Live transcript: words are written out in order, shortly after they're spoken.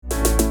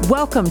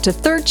Welcome to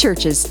Third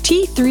Church's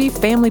T3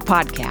 Family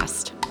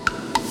Podcast.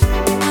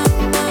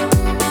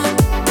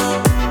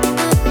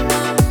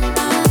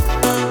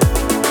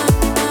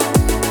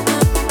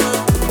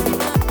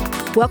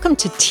 Welcome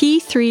to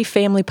T3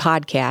 Family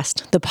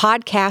Podcast, the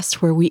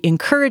podcast where we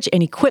encourage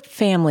and equip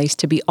families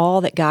to be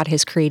all that God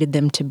has created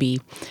them to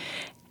be.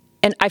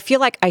 And I feel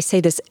like I say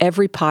this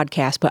every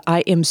podcast, but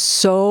I am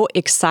so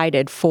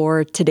excited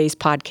for today's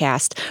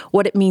podcast,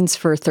 what it means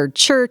for Third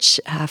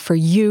Church, for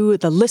you,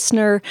 the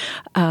listener.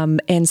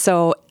 And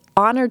so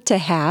honored to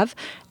have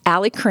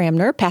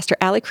Pastor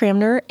Allie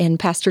Cranmer and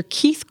Pastor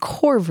Keith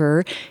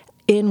Korver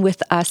in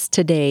with us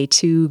today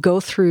to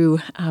go through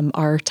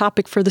our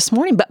topic for this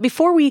morning. But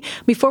before we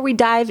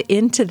dive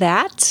into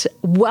that,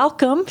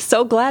 welcome.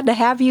 So glad to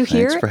have you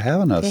here. Thanks for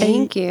having us.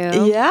 Thank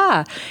you.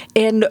 Yeah.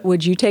 And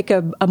would you take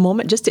a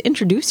moment just to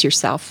introduce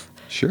yourself?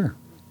 Sure.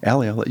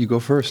 Allie, I'll let you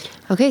go first.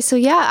 Okay, so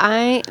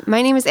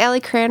my name is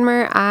Allie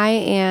Cranmer. I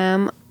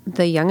am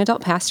the young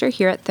adult pastor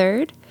here at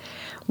Third.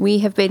 We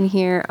have been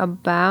here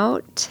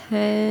about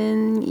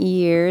 10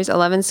 years,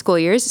 11 school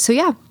years.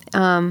 So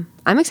I'm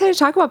excited to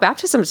talk about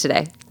baptism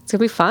today. It's going to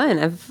be fun.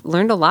 I've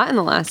learned a lot in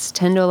the last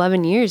 10 to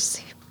 11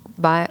 years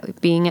by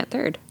being at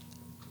Third.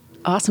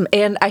 Awesome.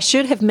 And I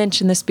should have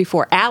mentioned this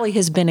before. Allie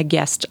has been a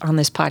guest on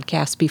this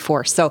podcast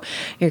before. So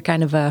you're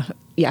kind of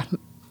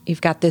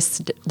you've got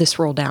this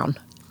roll down.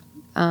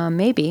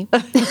 Maybe.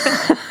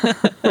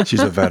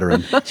 She's a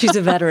veteran. She's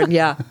a veteran,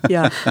 yeah.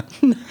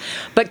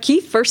 But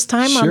Keith, first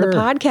time on the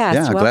podcast.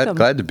 Yeah, welcome.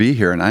 glad to be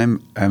here, and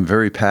I'm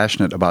very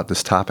passionate about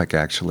this topic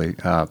actually.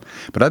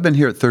 But I've been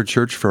here at Third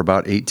Church for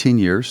about 18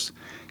 years,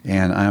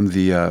 and I'm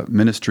the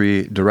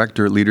ministry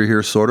director, leader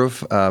here, sort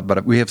of.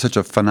 But we have such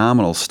a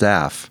phenomenal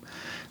staff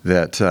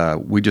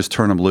that we just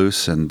turn them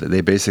loose, and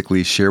they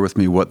basically share with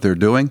me what they're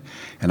doing,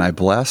 and I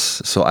bless.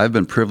 So I've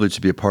been privileged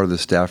to be a part of the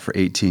staff for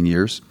 18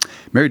 years.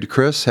 Married to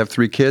Chris, have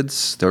 3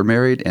 kids, they're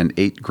married, and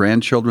 8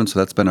 grandchildren, so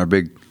that's been our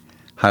big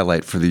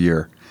highlight for the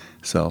year.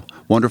 So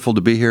wonderful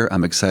to be here.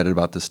 I'm excited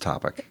about this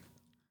topic.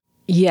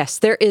 Yes,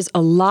 there is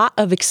a lot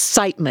of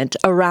excitement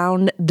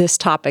around this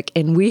topic,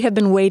 and we have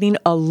been waiting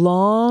a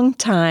long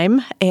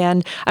time,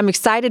 and I'm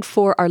excited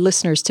for our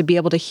listeners to be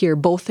able to hear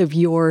both of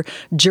your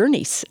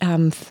journeys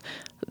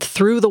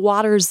through the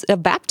waters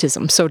of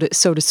baptism, so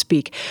to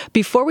speak.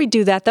 Before we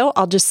do that, though,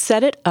 I'll just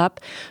set it up.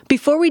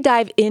 Before we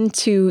dive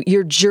into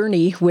your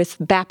journey with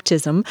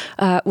baptism,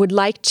 would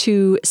like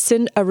to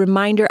send a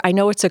reminder. I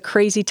know it's a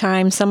crazy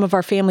time. Some of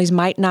our families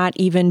might not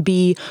even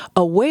be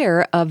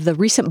aware of the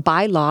recent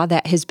bylaw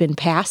that has been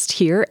passed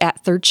here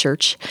at Third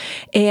Church.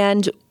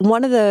 And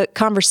one of the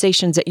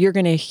conversations that you're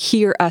going to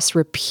hear us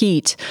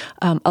repeat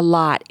a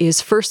lot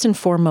is, first and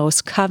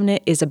foremost,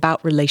 covenant is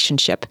about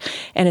relationship.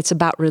 And it's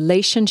about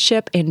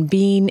relationship and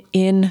being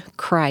in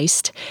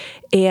Christ.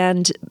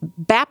 And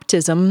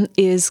baptism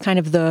is kind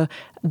of the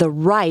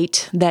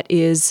rite that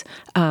is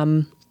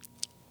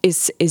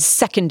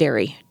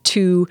secondary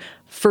to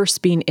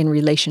first being in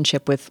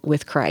relationship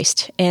with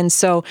Christ. And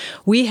so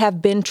we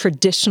have been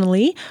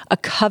traditionally a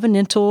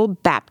covenantal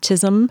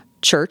baptism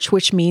church,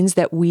 which means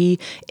that we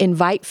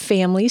invite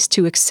families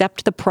to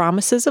accept the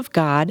promises of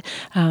God,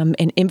 an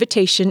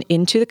invitation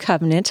into the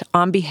covenant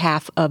on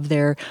behalf of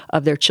their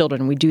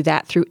children. We do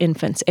that through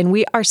infants, and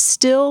we are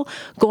still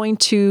going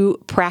to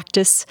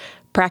practice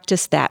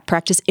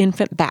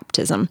infant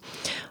baptism.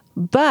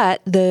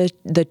 But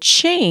the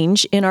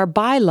change in our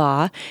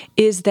bylaw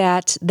is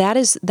that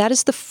is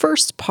the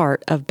first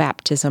part of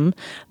baptism.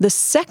 The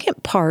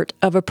second part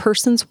of a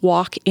person's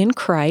walk in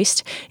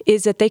Christ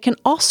is that they can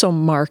also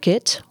mark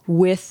it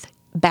with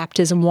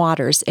baptism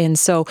waters. And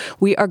so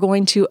we are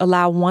going to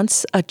allow,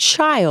 once a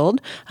child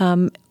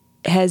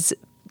has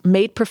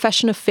made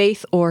profession of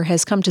faith or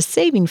has come to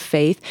saving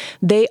faith,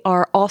 they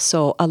are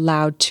also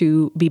allowed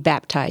to be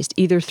baptized,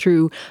 either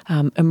through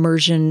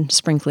immersion,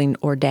 sprinkling,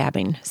 or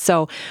dabbing.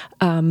 So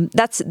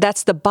that's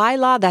the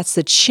bylaw, that's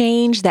the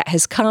change that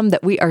has come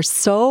that we are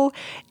so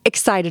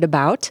excited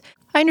about.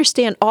 I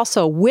understand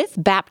also with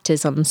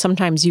baptism,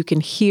 sometimes you can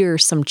hear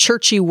some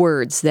churchy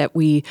words that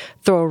we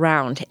throw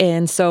around.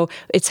 And so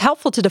it's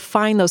helpful to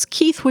define those.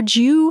 Keith,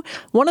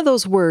 one of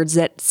those words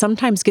that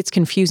sometimes gets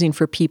confusing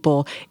for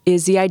people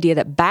is the idea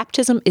that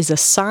baptism is a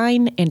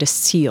sign and a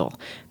seal.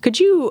 Could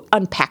you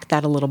unpack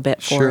that a little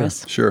bit for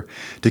us? Sure.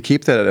 To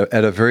keep that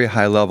at a very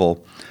high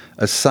level,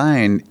 a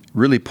sign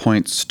really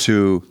points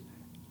to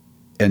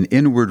an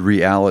inward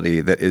reality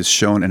that is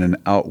shown in an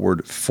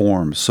outward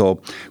form.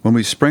 So when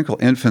we sprinkle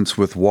infants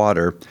with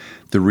water,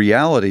 the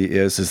reality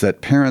is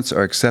that parents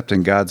are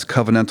accepting God's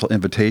covenantal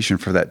invitation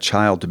for that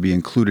child to be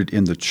included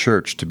in the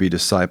church, to be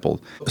discipled.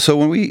 So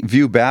when we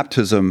view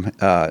baptism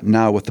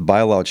now with the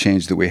bylaw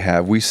change that we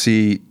have, we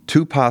see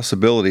 2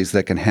 possibilities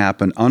that can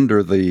happen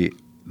under the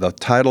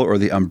title or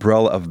the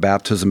umbrella of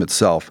baptism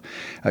itself.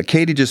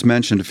 Katie just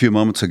mentioned a few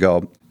moments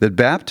ago that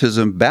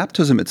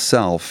baptism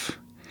itself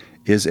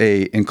is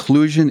a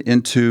inclusion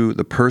into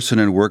the person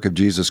and work of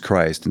Jesus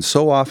Christ. And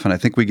so often I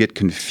think we get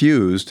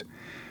confused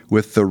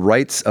with the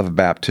rites of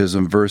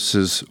baptism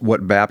versus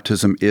what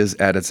baptism is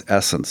at its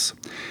essence.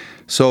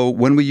 So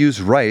when we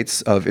use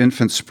rites of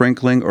infant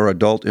sprinkling or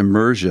adult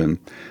immersion,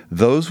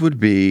 those would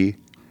be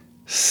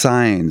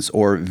signs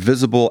or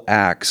visible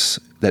acts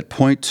that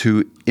point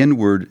to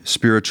inward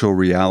spiritual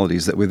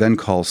realities that we then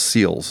call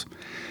seals.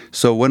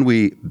 So when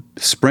we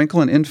sprinkle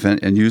an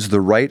infant and use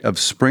the rite of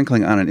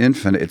sprinkling on an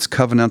infant, it's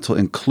covenantal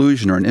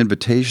inclusion or an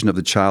invitation of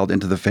the child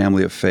into the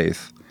family of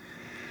faith.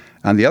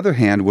 On the other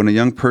hand, when a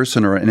young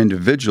person or an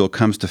individual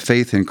comes to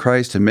faith in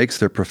Christ and makes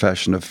their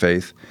profession of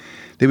faith,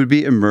 they would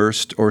be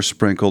immersed or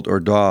sprinkled or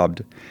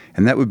daubed,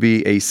 and that would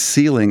be a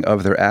sealing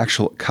of their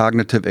actual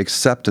cognitive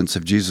acceptance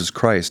of Jesus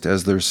Christ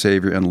as their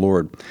Savior and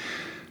Lord.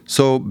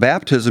 So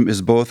baptism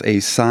is both a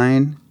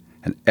sign,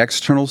 an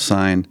external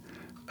sign,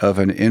 of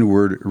an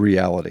inward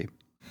reality.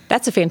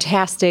 That's a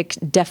fantastic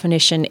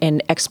definition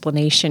and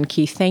explanation,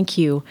 Keith. Thank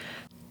you.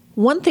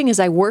 One thing as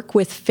I work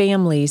with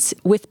families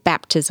with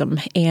baptism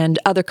and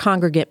other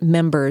congregant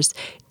members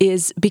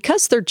is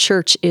because their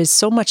church is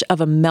so much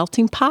of a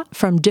melting pot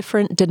from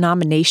different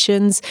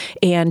denominations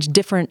and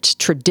different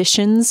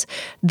traditions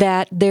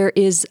that there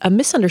is a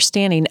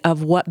misunderstanding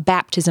of what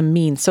baptism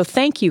means. So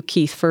thank you,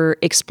 Keith, for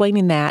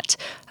explaining that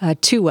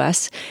to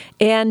us.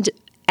 And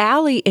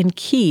Allie and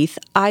Keith,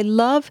 I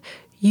love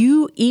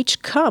you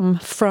each come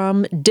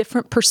from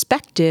different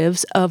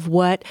perspectives of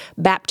what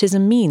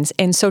baptism means.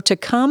 And so to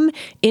come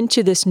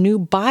into this new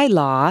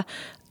bylaw,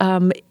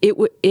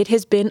 it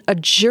has been a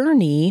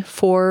journey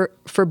for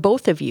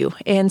both of you.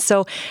 And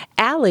so,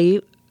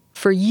 Allie,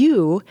 for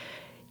you,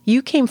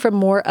 you came from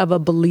more of a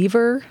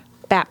believer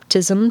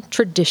baptism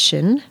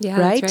tradition, Yeah,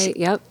 right? that's right.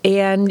 Yep.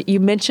 And you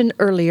mentioned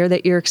earlier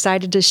that you're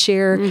excited to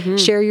share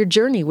your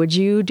journey. Would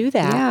you do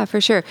that? Yeah,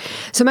 for sure.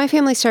 So my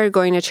family started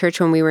going to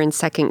church when we were in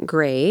second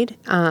grade,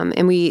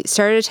 and we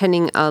started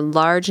attending a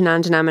large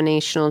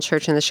non-denominational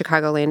church in the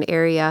Chicagoland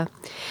area.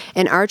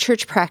 And our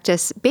church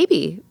practiced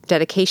baby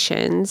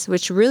dedications,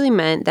 which really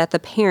meant that the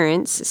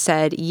parents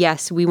said,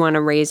 yes, we want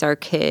to raise our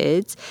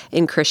kids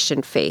in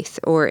Christian faith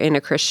or in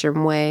a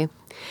Christian way.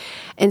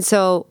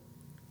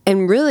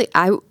 And really,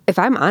 if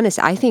I'm honest,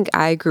 I think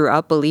I grew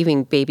up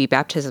believing baby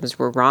baptisms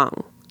were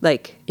wrong.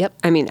 Yep.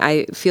 I mean,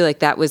 I feel like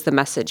that was the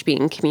message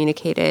being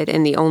communicated,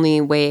 and the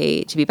only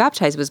way to be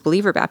baptized was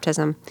believer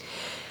baptism.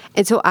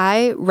 And so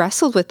I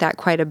wrestled with that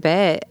quite a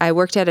bit. I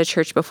worked at a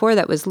church before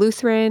that was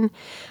Lutheran,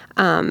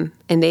 and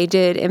they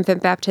did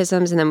infant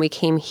baptisms, and then we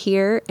came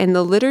here. And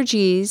the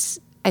liturgies,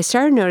 I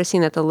started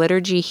noticing that the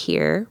liturgy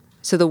here,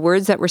 so the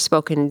words that were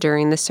spoken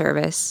during the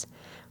service,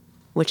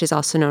 which is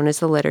also known as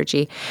the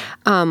liturgy,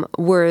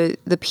 were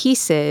the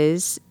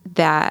pieces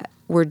that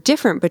were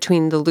different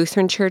between the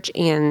Lutheran church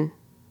and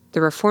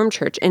the Reformed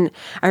church. And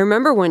I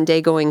remember one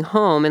day going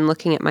home and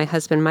looking at my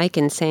husband, Mike,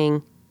 and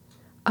saying,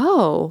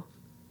 oh,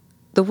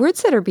 the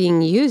words that are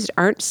being used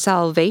aren't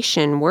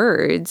salvation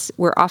words,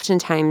 where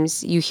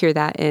oftentimes you hear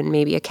that in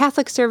maybe a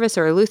Catholic service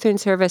or a Lutheran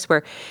service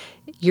where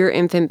your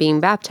infant being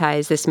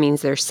baptized, this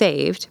means they're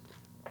saved.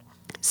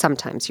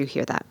 Sometimes you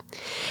hear that.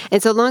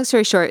 And so long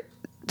story short,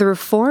 the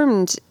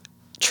Reformed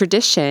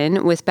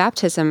tradition with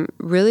baptism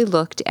really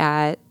looked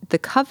at the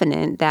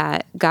covenant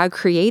that God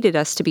created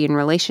us to be in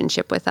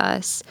relationship with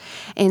us.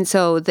 And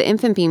so the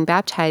infant being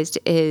baptized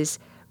is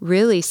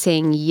really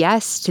saying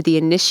yes to the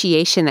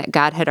initiation that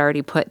God had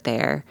already put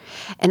there.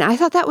 And I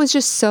thought that was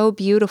just so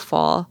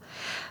beautiful.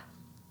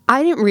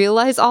 I didn't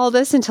realize all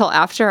this until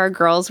after our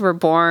girls were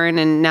born,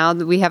 and now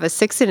we have a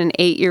 6 and an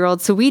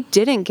 8-year-old. So we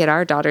didn't get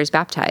our daughters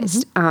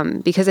baptized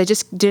because I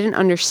just didn't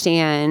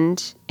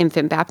understand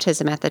infant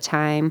baptism at the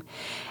time.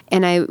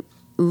 And I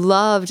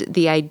loved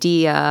the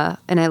idea,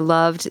 and I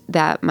loved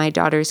that my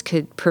daughters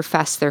could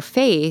profess their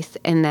faith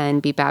and then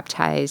be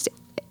baptized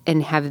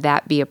and have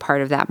that be a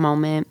part of that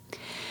moment.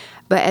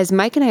 But as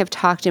Mike and I have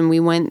talked, and we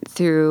went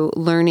through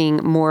learning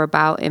more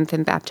about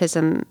infant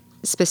baptism,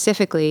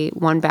 specifically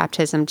one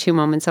baptism, 2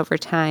 moments over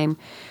time,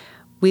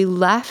 we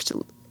left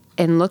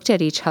and looked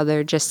at each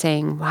other just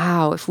saying,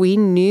 wow, if we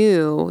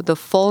knew the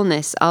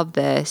fullness of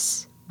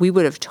this, we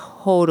would have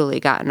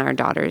totally gotten our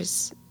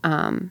daughters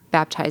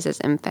baptized as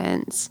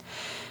infants,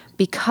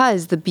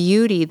 because the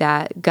beauty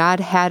that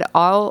God had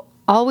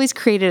always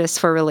created us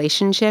for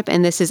relationship,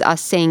 and this is us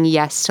saying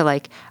yes to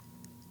like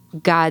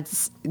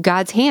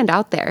God's hand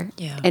out there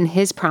and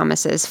His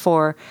promises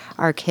for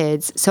our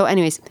kids. So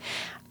anyways,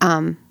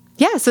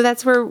 so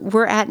that's where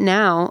we're at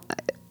now.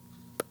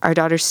 Our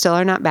daughters still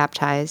are not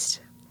baptized.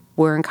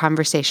 We're in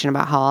conversation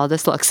about how all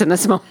this looks in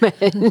this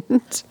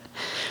moment.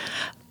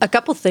 A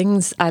couple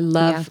things I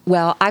love. Yeah.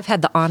 Well, I've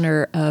had the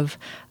honor of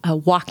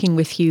walking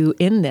with you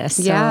in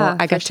this. So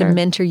I got to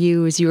mentor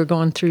you as you were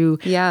going through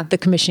the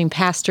commissioning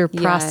pastor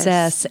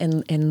process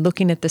and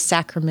looking at the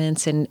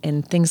sacraments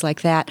and things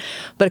like that.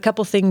 But a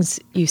couple things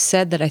you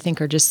said that I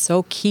think are just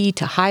so key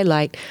to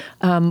highlight.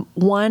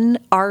 One,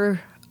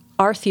 our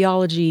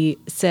theology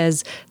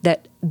says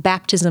that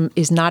baptism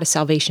is not a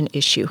salvation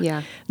issue.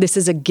 Yeah. This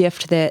is a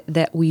gift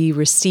that we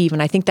receive.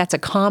 And I think that's a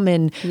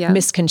common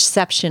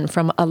misconception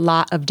from a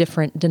lot of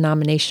different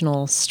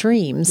denominational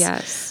streams.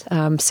 Yes.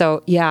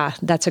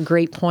 That's a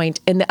great point.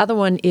 And the other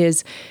one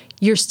is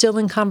you're still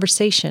in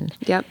conversation.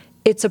 Yep.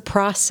 It's a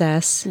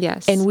process.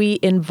 Yes. And we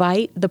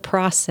invite the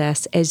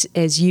process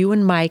as you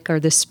and Mike are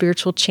the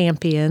spiritual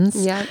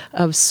champions Yep.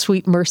 of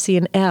Sweet Mercy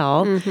and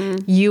Elle.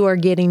 You are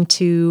getting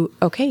to,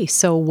 okay,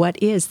 so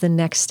what is the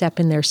next step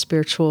in their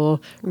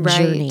spiritual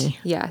journey?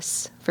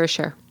 Yes, for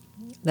sure.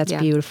 That's Yeah.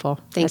 beautiful.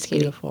 Thanks, That's Katie.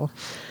 beautiful.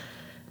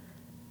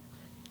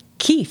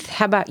 Keith,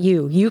 how about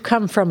you? You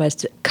come from a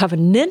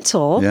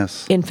covenantal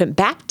Yes. infant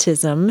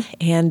baptism,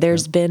 and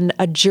there's been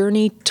a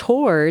journey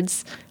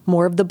towards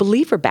more of the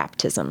believer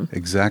baptism.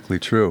 Exactly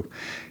true.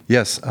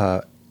 Yes,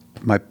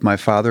 my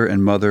father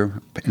and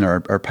mother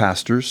are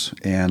pastors,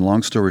 and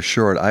long story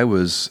short, I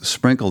was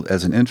sprinkled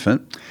as an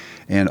infant,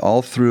 and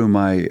all through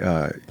my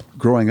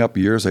growing up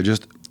years, I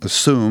just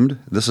assumed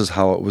this is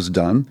how it was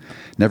done,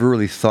 never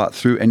really thought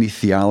through any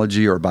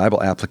theology or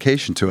Bible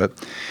application to it.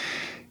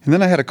 And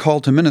then I had a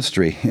call to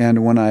ministry,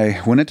 and when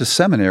I went into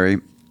seminary,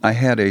 I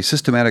had a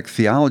systematic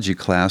theology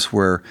class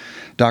where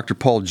Dr.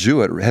 Paul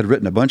Jewett had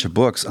written a bunch of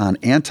books on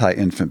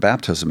anti-infant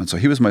baptism, and so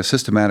he was my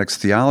systematics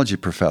theology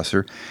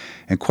professor,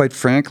 and quite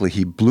frankly,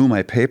 he blew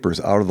my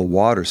papers out of the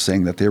water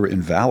saying that they were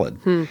invalid.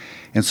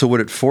 And so what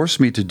it forced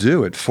me to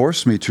do, it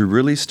forced me to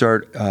really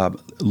start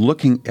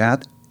looking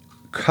at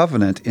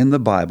covenant in the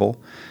Bible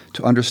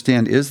to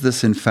understand, is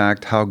this in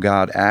fact how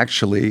God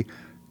actually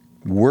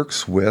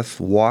walks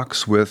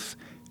with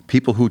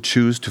people who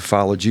choose to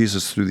follow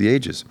Jesus through the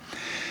ages.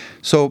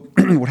 So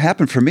what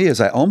happened for me is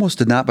I almost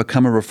did not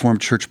become a Reformed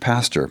church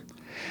pastor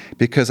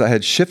because I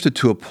had shifted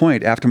to a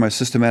point after my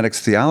systematics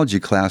theology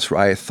class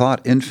where I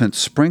thought infant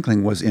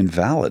sprinkling was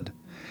invalid.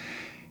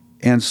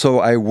 And so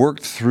I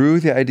worked through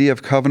the idea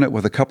of covenant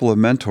with a couple of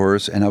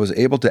mentors, and I was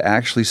able to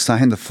actually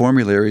sign the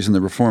formularies in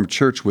the Reformed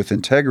Church with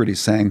integrity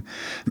saying,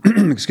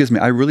 excuse me,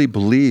 I really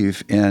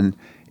believe in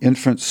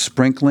infant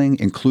sprinkling,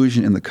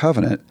 inclusion in the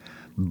covenant,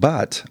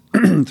 but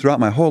throughout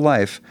my whole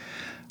life,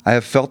 I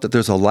have felt that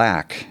there's a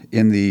lack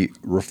in the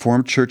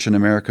Reformed Church in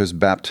America's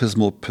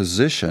baptismal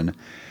position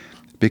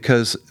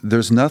because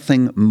there's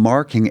nothing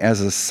marking as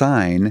a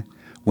sign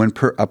when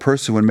a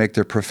person would make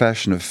their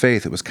profession of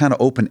faith. It was kind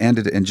of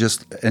open-ended and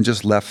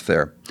just left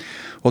there.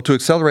 Well, to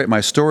accelerate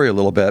my story a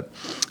little bit,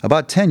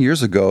 about 10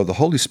 years ago, the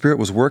Holy Spirit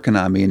was working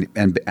on me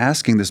and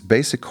asking this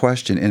basic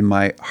question in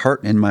my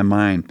heart and in my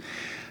mind.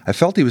 I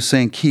felt he was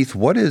saying, Keith,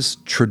 what is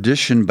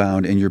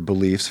tradition-bound in your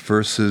beliefs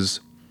versus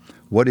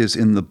what is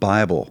in the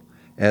Bible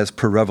as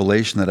per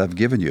revelation that I've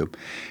given you?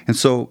 And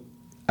so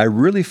I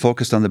really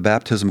focused on the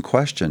baptism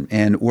question.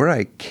 And where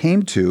I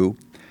came to,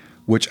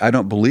 which I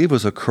don't believe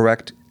was a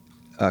correct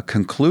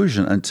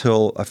conclusion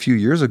until a few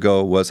years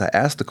ago, was I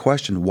asked the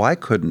question, why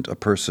couldn't a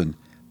person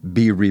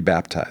be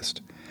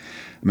rebaptized?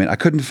 I mean, I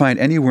couldn't find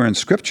anywhere in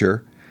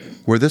Scripture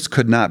where this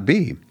could not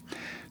be.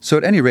 So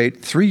at any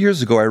rate, 3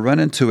 years ago, I run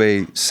into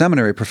a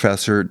seminary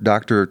professor,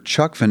 Dr.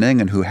 Chuck Van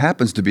Engen, who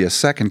happens to be a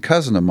second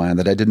cousin of mine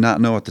that I did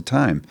not know at the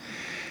time.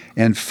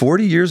 And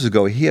 40 years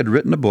ago, he had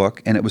written a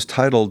book, and it was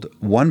titled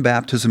One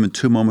Baptism in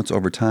 2 Moments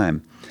Over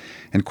Time.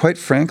 And quite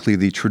frankly,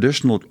 the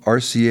traditional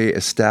RCA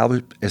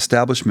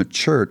establishment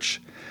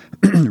church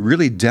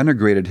really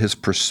denigrated his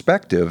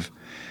perspective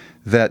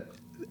that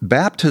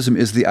baptism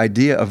is the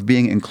idea of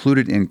being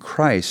included in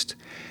Christ.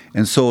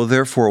 And so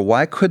therefore,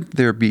 why couldn't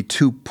there be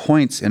 2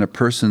 points in a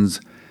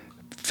person's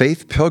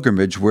faith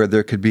pilgrimage where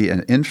there could be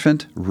an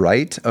infant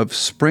rite of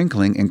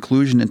sprinkling,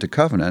 inclusion into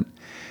covenant,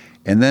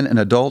 and then an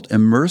adult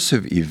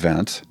immersive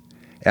event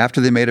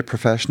after they made a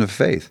profession of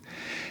faith?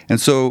 And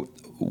so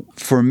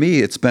for me,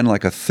 it's been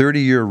like a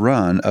 30-year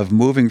run of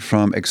moving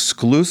from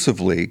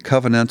exclusively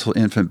covenantal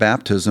infant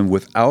baptism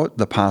without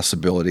the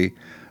possibility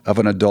of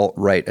an adult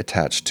rite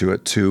attached to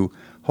it to,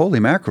 holy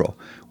mackerel,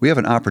 we have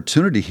an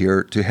opportunity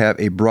here to have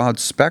a broad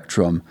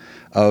spectrum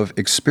of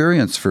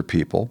experience for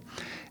people.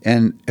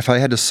 And if I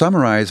had to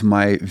summarize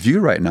my view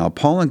right now,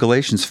 Paul in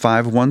Galatians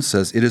 5:1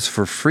 says, it is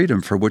for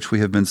freedom for which we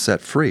have been set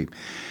free.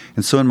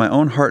 And so in my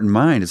own heart and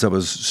mind, as I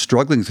was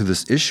struggling through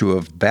this issue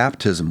of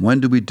baptism, when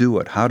do we do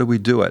it? How do we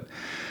do it?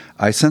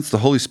 I sensed the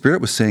Holy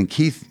Spirit was saying,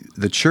 Keith,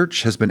 the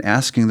church has been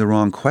asking the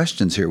wrong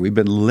questions here. We've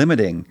been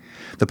limiting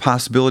the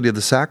possibility of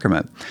the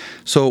sacrament.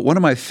 So one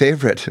of my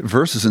favorite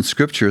verses in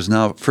Scripture is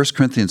now 1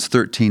 Corinthians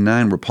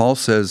 13:9, where Paul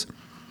says,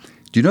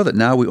 do you know that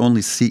now we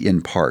only see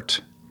in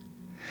part?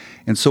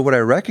 And so what I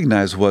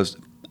recognized was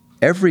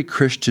every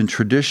Christian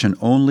tradition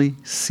only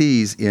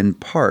sees in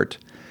part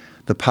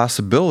the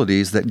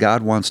possibilities that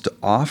God wants to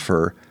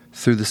offer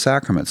through the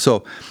sacrament.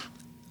 So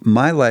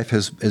my life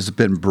has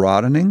been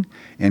broadening,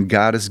 and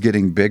God is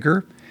getting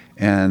bigger,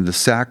 and the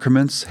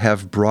sacraments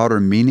have broader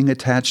meaning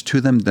attached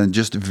to them than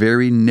just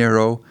very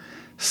narrow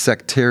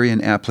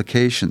sectarian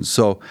applications.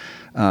 So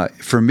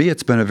for me,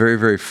 it's been a very,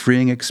 very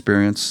freeing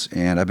experience,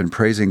 and I've been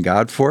praising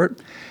God for it,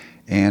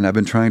 and I've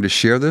been trying to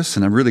share this,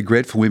 and I'm really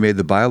grateful we made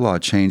the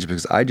bylaw change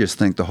because I just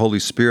think the Holy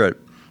Spirit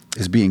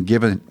is being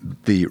given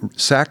the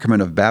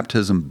sacrament of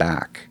baptism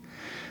back,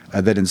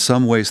 that in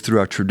some ways through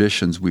our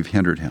traditions we've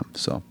hindered him.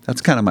 So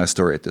that's kind of my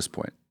story at this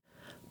point.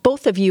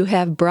 Both of you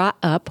have brought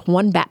up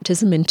one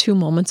baptism in 2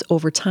 moments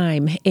over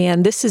time,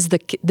 and this was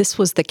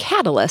the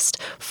catalyst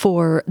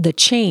for the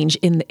change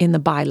in the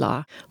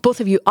bylaw.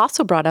 Both of you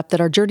also brought up that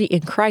our journey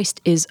in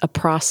Christ is a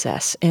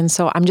process, and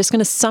so I'm just going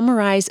to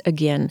summarize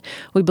again.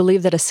 We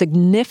believe that a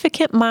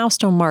significant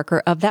milestone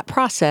marker of that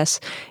process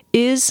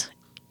is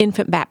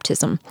infant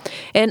baptism.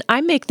 And I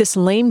make this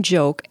lame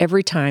joke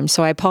every time,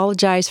 so I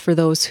apologize for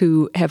those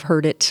who have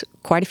heard it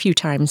quite a few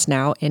times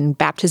now in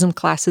baptism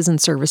classes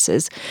and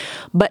services.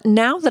 But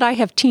now that I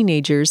have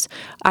teenagers,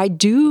 I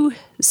do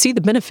see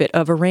the benefit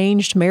of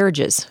arranged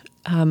marriages.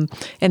 And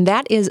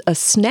that is a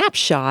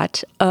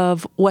snapshot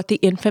of what the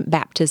infant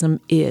baptism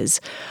is.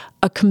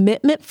 A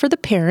commitment for the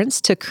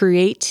parents to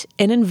create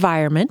an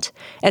environment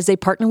as they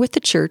partner with the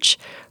church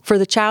for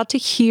the child to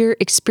hear,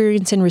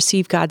 experience, and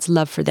receive God's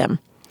love for them.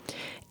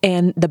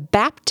 And the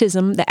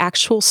baptism, the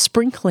actual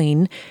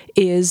sprinkling,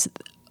 is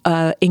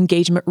an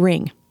engagement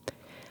ring.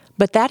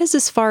 But that is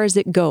as far as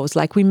it goes.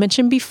 Like we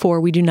mentioned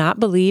before, we do not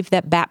believe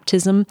that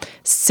baptism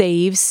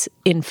saves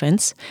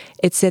infants.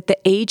 It's at the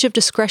age of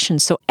discretion.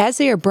 So as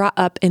they are brought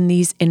up in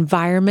these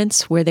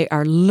environments where they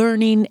are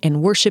learning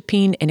and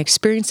worshiping and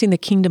experiencing the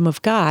kingdom of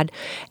God,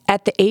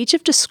 at the age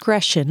of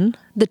discretion,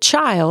 the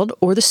child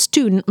or the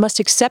student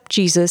must accept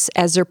Jesus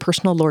as their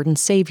personal Lord and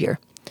Savior.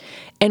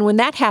 And when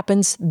that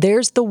happens,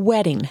 there's the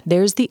wedding.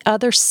 There's the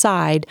other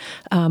side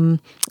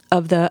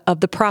of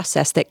the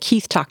process that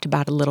Keith talked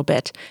about a little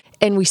bit.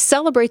 And we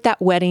celebrate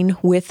that wedding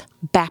with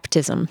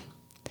baptism.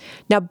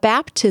 Now,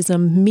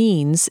 baptism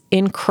means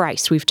in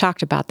Christ. We've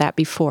talked about that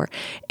before.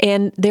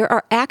 And there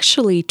are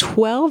actually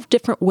 12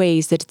 different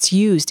ways that it's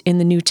used in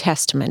the New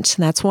Testament.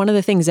 And that's one of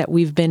the things that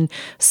we've been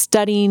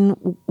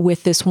studying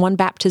with this one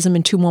baptism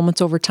in 2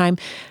 moments over time.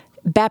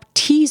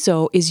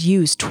 Baptizo is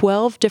used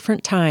 12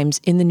 different times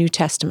in the New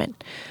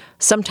Testament.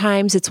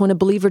 Sometimes it's when a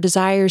believer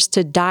desires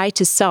to die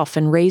to self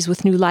and raise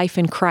with new life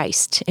in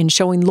Christ and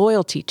showing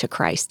loyalty to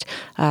Christ,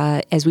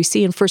 as we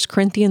see in 1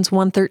 Corinthians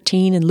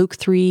 1:13 and Luke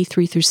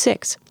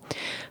 3:3-6.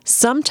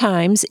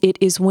 Sometimes it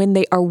is when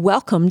they are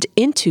welcomed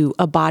into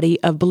a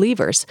body of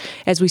believers,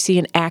 as we see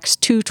in Acts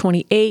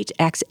 2:28,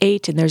 Acts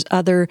 8, and there's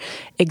other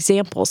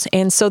examples.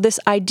 And so this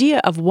idea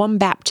of one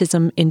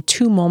baptism in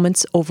 2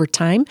 moments over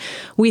time,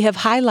 we have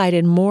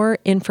highlighted more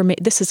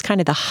information. This is kind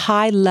of the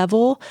high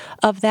level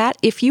of that.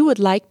 If you would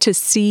like to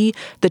see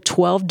the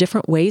 12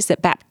 different ways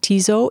that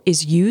baptizo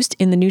is used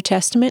in the New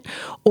Testament,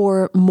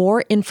 or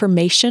more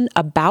information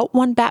about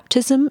one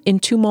baptism in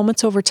 2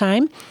 moments over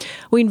time,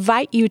 we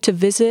invite you to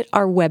visit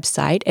our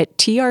website at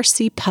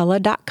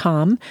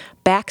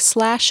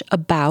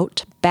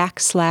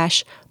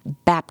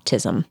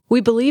trcpella.com/about/baptism.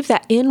 We believe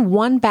that in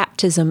one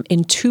baptism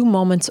in 2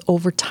 moments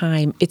over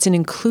time, it's an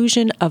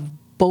inclusion of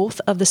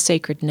both of the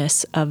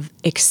sacredness of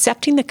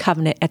accepting the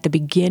covenant at the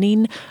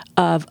beginning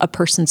of a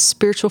person's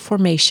spiritual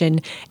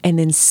formation and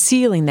then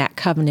sealing that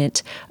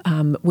covenant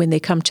when they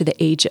come to the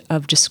age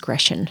of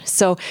discretion.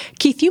 So,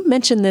 Keith, you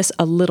mentioned this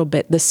a little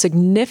bit, the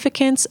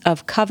significance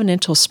of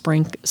covenantal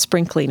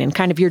sprinkling and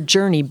kind of your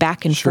journey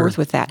back and forth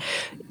with that.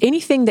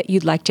 Anything that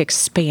you'd like to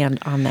expand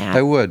on that?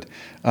 I would.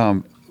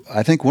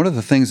 I think one of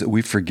the things that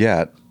we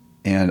forget,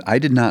 and I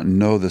did not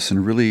know this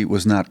and really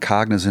was not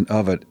cognizant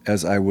of it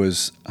as I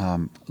was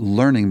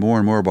learning more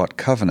and more about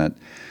covenant,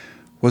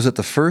 was that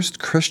the first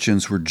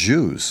Christians were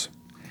Jews.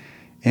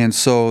 And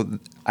so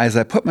as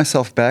I put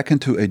myself back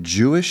into a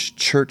Jewish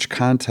church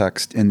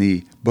context in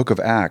the book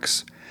of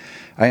Acts,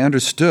 I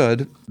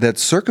understood that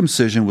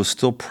circumcision was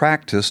still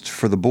practiced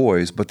for the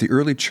boys, but the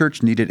early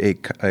church needed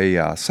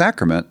a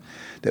sacrament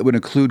that would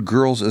include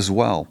girls as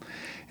well.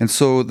 And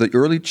so the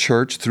early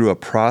church, through a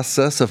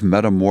process of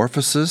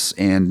metamorphosis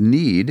and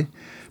need,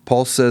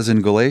 Paul says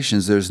in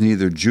Galatians, there's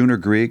neither Jew nor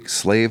Greek,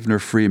 slave nor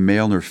free,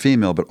 male nor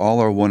female, but all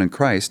are one in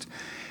Christ.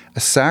 A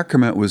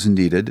sacrament was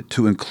needed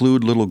to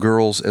include little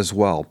girls as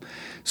well.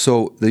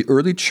 So the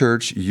early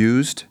church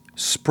used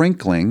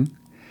sprinkling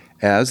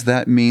as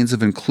that means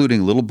of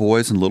including little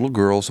boys and little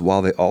girls,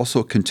 while they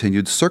also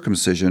continued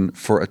circumcision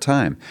for a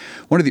time.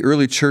 One of the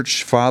early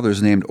church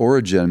fathers named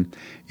Origen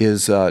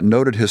is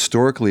noted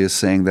historically as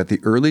saying that the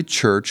early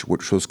church,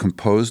 which was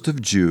composed of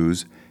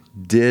Jews,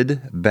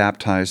 did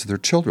baptize their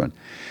children.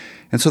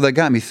 And so that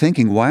got me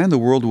thinking, why in the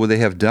world would they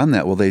have done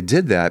that? Well, they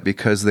did that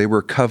because they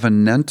were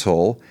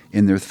covenantal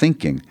in their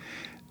thinking.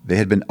 They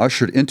had been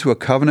ushered into a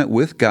covenant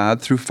with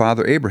God through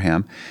Father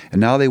Abraham, and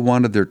now they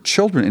wanted their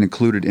children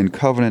included in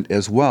covenant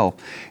as well.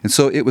 And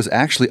so it was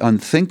actually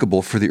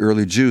unthinkable for the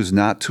early Jews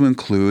not to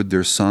include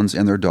their sons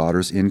and their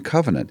daughters in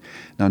covenant.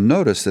 Now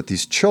notice that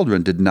these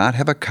children did not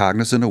have a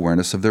cognizant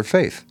awareness of their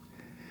faith,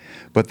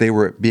 but they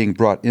were being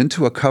brought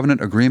into a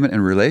covenant agreement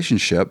and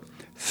relationship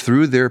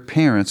through their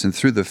parents and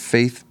through the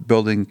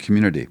faith-building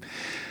community.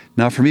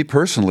 Now, for me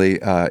personally,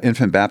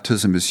 infant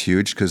baptism is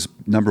huge because,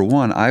 number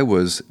one, I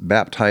was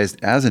baptized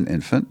as an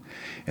infant.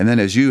 And then,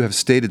 as you have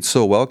stated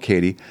so well,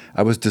 Katie,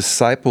 I was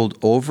discipled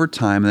over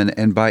time.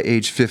 And by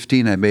age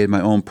 15, I made my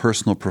own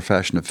personal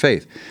profession of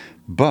faith.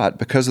 But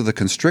because of the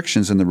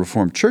constrictions in the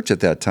Reformed Church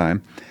at that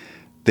time,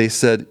 they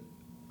said,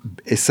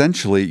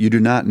 essentially, you do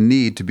not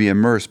need to be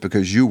immersed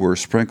because you were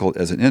sprinkled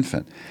as an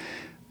infant.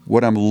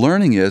 What I'm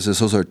learning is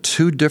those are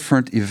two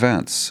different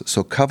events.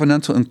 So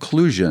covenantal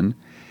inclusion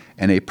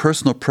and a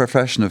personal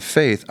profession of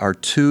faith are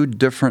two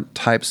different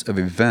types of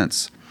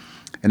events.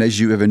 And as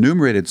you have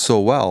enumerated so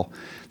well,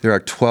 there are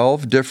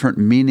 12 different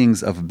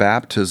meanings of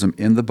baptism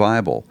in the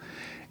Bible.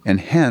 And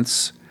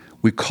hence,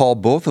 we call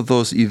both of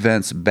those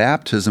events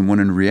baptism when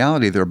in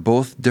reality they're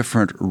both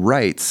different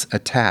rites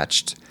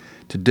attached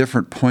to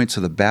different points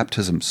of the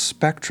baptism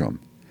spectrum.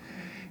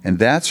 And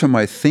that's where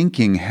my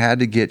thinking had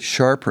to get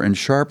sharper and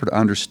sharper to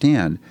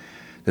understand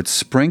that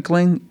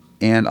sprinkling,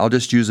 and I'll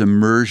just use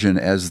immersion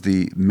as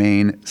the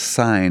main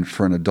sign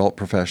for an adult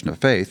profession of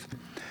faith,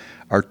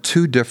 are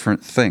two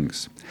different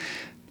things.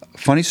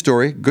 Funny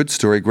story, good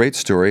story, great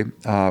story.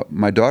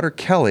 My daughter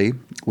Kelly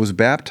was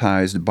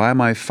baptized by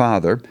my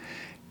father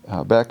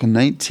back in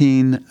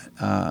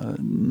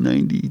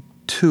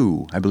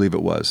 1992, I believe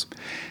it was.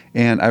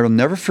 And I will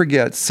never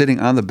forget sitting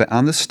on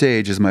the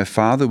stage as my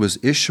father was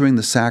issuing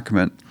the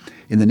sacrament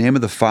in the name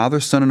of the Father,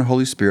 Son, and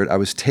Holy Spirit. I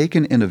was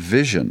taken in a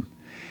vision,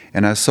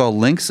 and I saw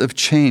links of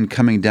chain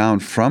coming down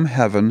from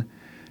heaven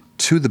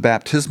to the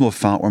baptismal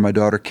fount where my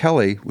daughter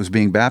Kelly was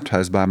being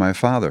baptized by my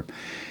father.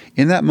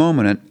 In that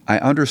moment, I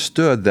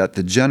understood that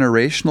the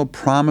generational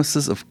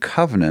promises of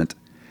covenant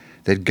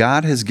that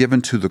God has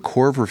given to the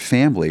Korver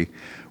family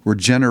were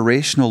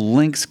generational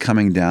links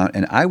coming down,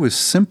 and I was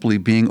simply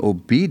being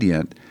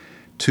obedient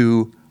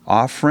to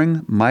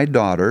offering my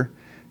daughter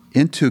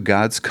into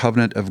God's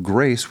covenant of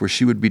grace where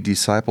she would be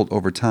discipled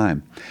over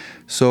time.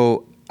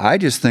 So I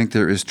just think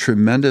there is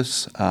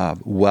tremendous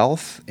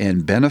wealth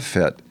and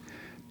benefit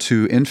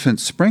to infant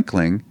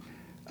sprinkling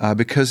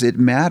because it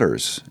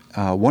matters.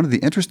 One of the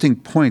interesting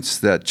points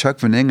that Chuck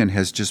Van Ingen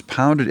has just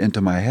pounded into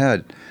my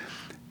head,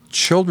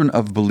 children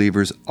of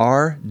believers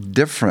are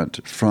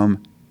different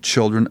from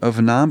children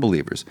of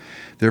non-believers.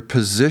 They're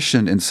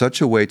positioned in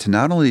such a way to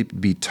not only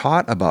be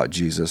taught about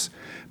Jesus,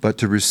 but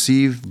to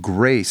receive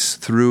grace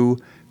through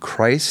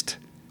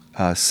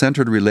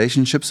Christ-centered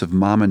relationships of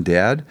mom and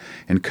dad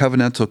and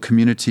covenantal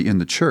community in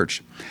the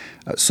church.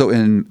 So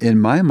in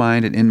my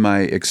mind and in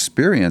my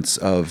experience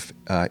of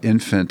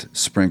infant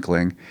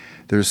sprinkling,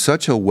 there's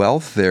such a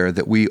wealth there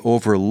that we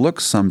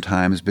overlook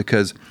sometimes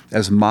because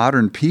as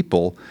modern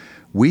people,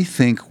 we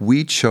think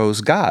we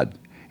chose God.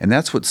 And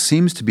that's what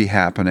seems to be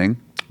happening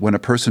when a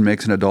person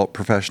makes an adult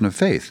profession of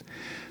faith.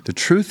 The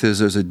truth is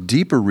there's a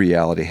deeper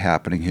reality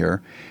happening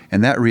here,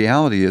 and that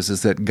reality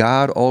is that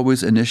God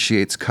always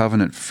initiates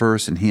covenant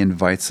first, and He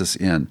invites us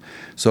in.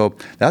 So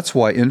that's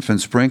why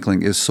infant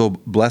sprinkling is so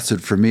blessed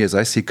for me, as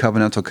I see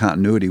covenantal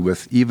continuity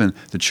with even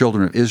the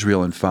children of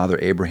Israel and Father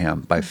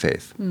Abraham by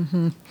faith.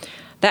 Mm-hmm.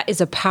 That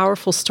is a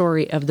powerful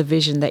story of the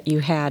vision that you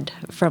had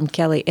from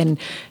Kelly. And,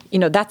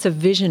 that's a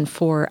vision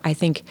for, I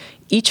think,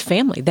 each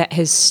family that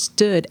has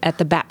stood at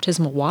the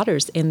baptismal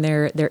waters in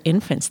their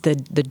infants,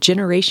 the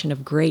generation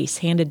of grace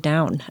handed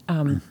down.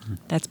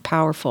 That's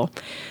powerful.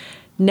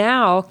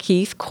 Now,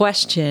 Keith,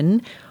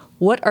 question,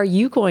 what are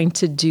you going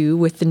to do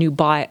with the new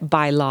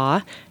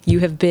bylaw? You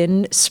have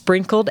been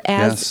sprinkled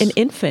as an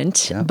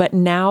infant, but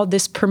now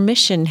this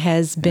permission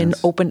has been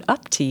opened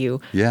up to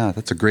you. Yeah,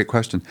 that's a great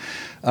question.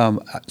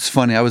 It's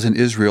funny, I was in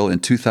Israel in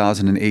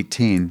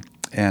 2018,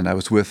 and I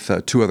was with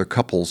two other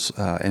couples,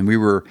 and we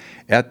were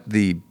at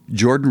the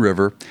Jordan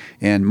River,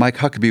 and Mike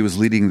Huckabee was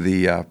leading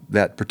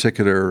that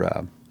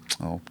particular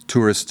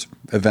tourist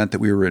event that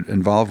we were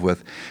involved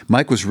with.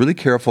 Mike was really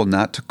careful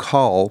not to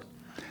call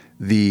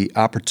the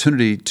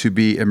opportunity to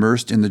be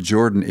immersed in the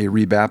Jordan a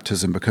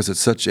rebaptism because it's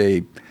such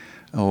a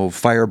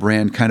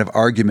firebrand kind of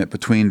argument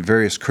between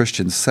various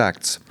Christian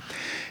sects.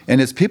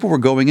 And as people were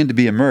going in to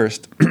be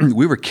immersed,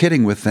 we were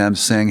kidding with them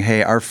saying,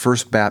 hey, our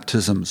first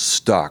baptism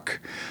stuck.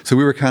 So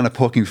we were kind of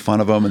poking fun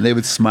of them, and they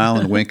would smile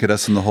and wink at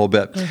us and the whole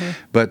bit. Mm-hmm.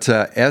 But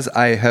as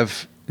I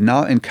have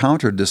now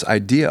encountered this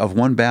idea of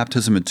one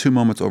baptism in 2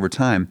 moments over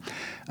time,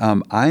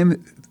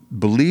 I'm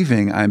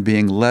believing I'm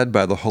being led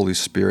by the Holy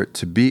Spirit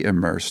to be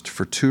immersed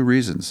for 2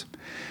 reasons.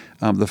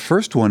 The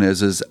first one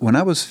is when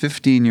I was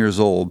 15 years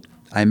old,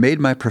 I made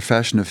my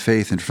profession of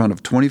faith in front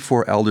of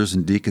 24 elders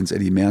and deacons at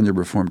Emmanuel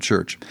Reformed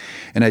Church,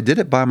 and I did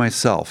it by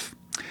myself.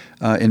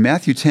 In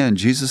Matthew 10,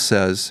 Jesus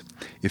says,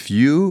 if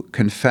you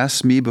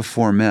confess me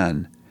before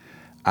men,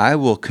 I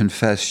will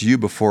confess you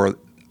before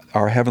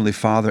our Heavenly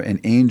Father and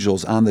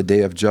angels on the day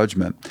of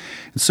judgment.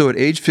 And so at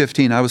age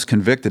 15, I was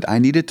convicted. I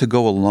needed to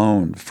go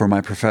alone for my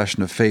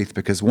profession of faith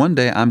because one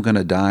day I'm going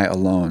to die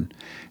alone,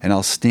 and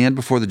I'll stand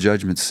before the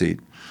judgment seat.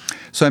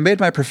 So I made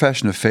my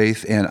profession of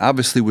faith and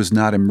obviously was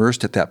not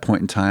immersed at that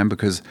point in time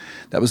because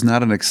that was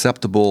not an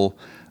acceptable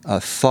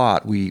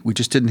thought. We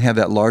just didn't have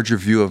that larger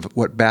view of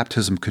what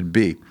baptism could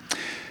be.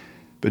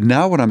 But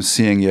now what I'm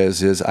seeing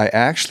is I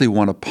actually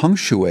want to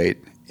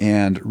punctuate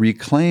and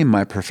reclaim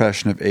my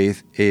profession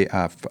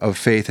of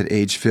faith at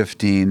age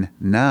 15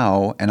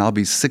 now, and I'll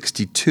be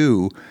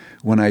 62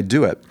 when I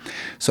do it.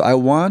 So I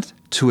want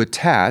to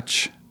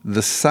attach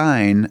the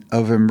sign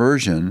of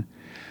immersion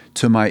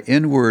to my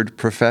inward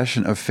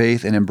profession of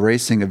faith and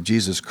embracing of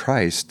Jesus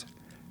Christ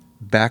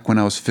back when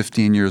I was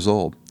 15 years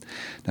old.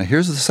 Now,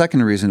 here's the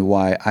second reason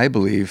why I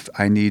believe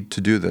I need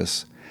to do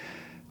this.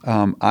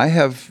 I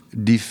have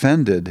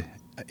defended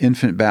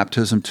infant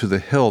baptism to the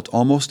hilt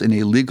almost in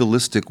a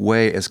legalistic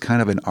way as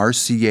kind of an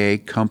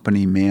RCA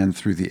company man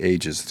through the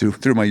ages,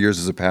 through my years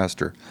as a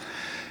pastor.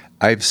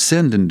 I've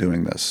sinned in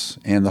doing this,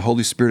 and the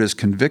Holy Spirit has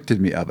convicted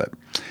me of it.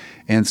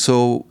 And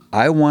so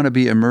I want to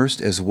be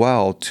immersed as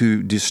well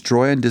to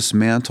destroy and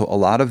dismantle a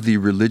lot of the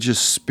religious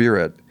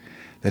spirit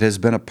that has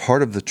been a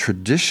part of the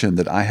tradition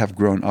that I have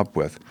grown up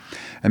with.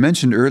 I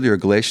mentioned earlier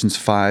Galatians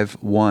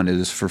 5:1, it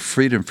is for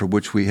freedom for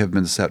which we have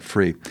been set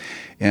free.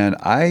 And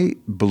I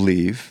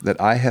believe that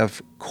I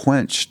have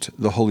quenched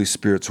the Holy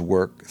Spirit's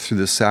work through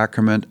the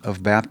sacrament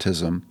of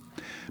baptism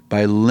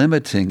by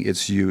limiting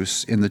its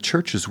use in the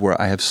churches where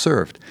I have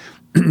served.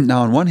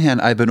 Now, on one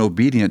hand, I've been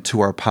obedient to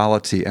our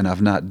polity, and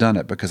I've not done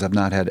it because I've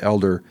not had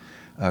elder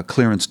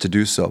clearance to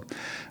do so.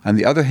 On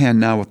the other hand,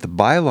 now with the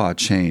bylaw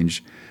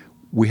change,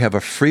 we have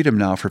a freedom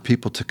now for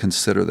people to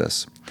consider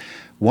this.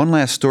 One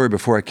last story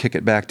before I kick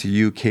it back to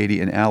you, Katie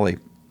and Allie.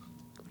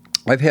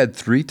 I've had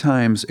 3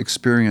 times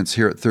experience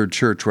here at Third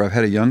Church where I've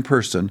had a young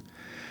person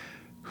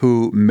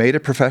who made a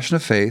profession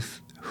of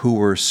faith, who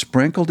were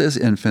sprinkled as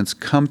infants,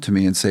 come to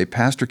me and say,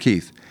 Pastor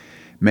Keith,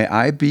 may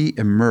I be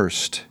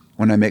immersed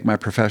when I make my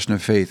profession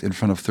of faith in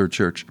front of Third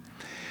Church?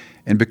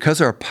 And because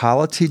our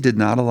polity did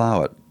not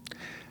allow it,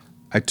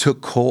 I took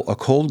a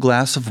cold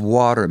glass of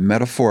water,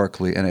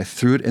 metaphorically, and I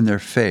threw it in their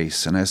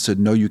face. And I said,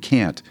 no, you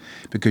can't,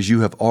 because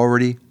you have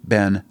already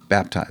been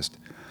baptized.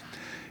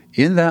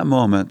 In that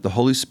moment, the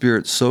Holy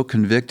Spirit so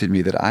convicted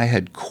me that I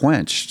had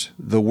quenched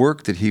the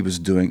work that he was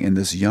doing in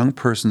this young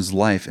person's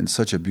life in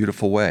such a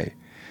beautiful way,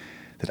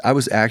 that I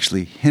was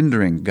actually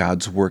hindering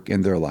God's work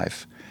in their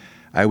life.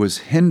 I was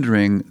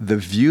hindering the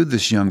view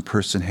this young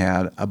person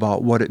had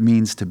about what it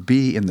means to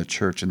be in the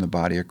church and the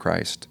body of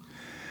Christ.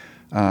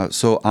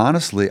 So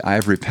honestly,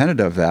 I've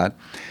repented of that,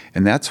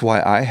 and that's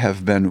why I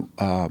have been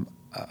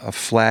a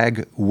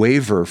flag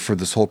waver for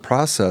this whole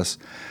process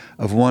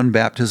of one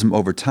baptism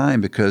over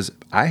time, because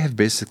I have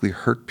basically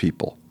hurt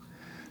people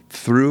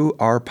through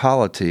our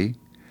polity,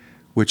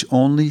 which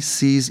only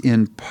sees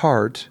in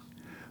part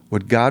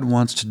what God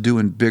wants to do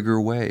in bigger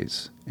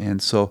ways.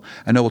 And so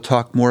I know we'll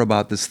talk more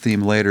about this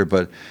theme later,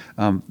 but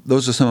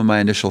those are some of my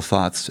initial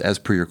thoughts as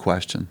per your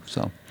question.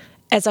 So.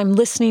 As I'm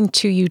listening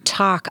to you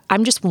talk,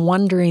 I'm just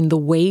wondering the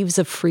waves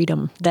of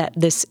freedom that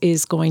this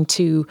is going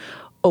to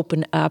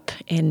open up,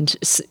 and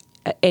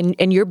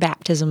your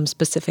baptism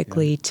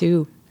specifically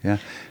too. Yeah.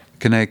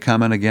 Can I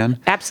comment again?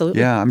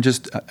 Absolutely. Yeah,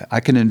 I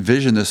can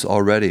envision this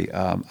already.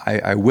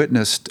 I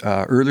witnessed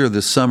earlier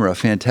this summer a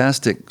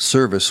fantastic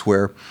service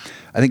where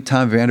I think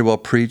Tom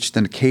Vanderwell preached,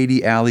 and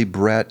Katie, Allie,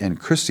 Brett, and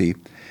Chrissy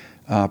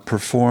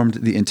performed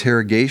the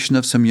interrogation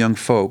of some young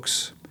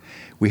folks.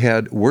 We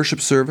had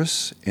worship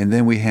service, and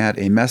then we had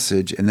a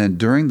message, and then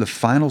during the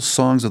final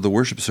songs of the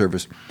worship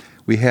service,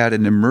 we had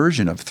an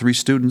immersion of 3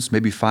 students,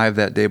 maybe 5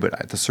 that day, but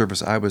at the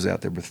service I was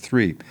at, there were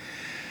 3.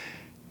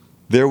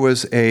 There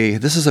was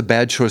this is a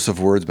bad choice of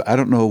words, but I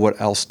don't know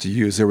what else to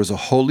use. There was a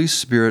Holy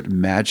Spirit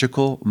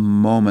magical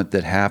moment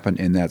that happened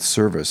in that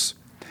service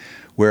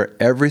where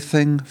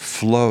everything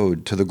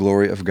flowed to the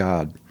glory of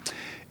God.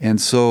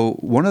 And so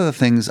one of the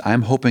things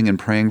I'm hoping and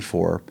praying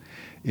for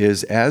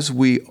is, as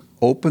we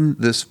open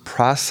this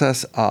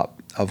process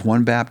up of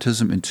one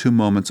baptism in 2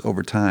 moments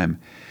over time,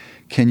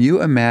 can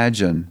you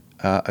imagine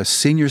a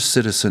senior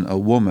citizen, a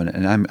woman,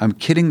 and I'm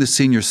kidding the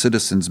senior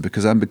citizens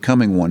because I'm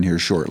becoming one here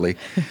shortly,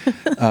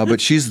 but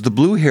she's the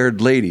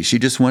blue-haired lady. She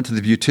just went to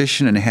the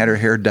beautician and had her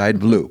hair dyed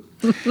blue.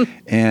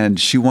 And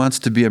she wants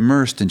to be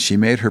immersed, and she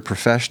made her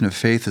profession of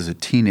faith as a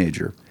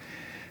teenager.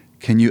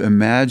 Can you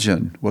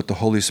imagine what the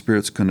Holy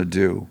Spirit's going to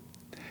do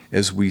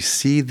as we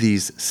see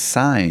these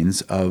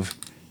signs of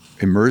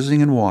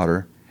immersing in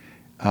water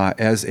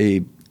as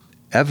a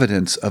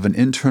evidence of an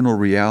internal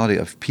reality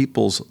of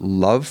people's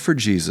love for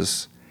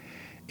Jesus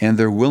and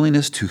their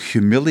willingness to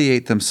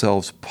humiliate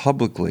themselves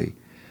publicly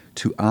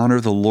to honor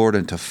the Lord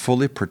and to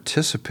fully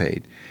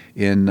participate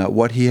in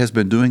what he has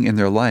been doing in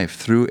their life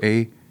through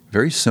a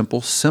very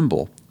simple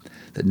symbol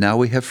that now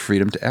we have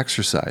freedom to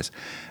exercise.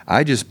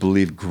 I just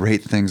believe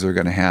great things are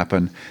going to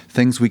happen,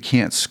 things we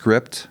can't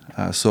script.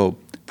 So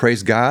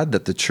praise God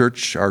that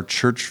our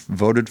church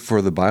voted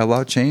for the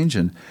bylaw change,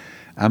 and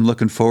I'm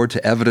looking forward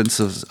to evidence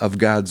of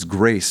God's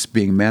grace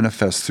being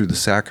manifest through the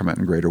sacrament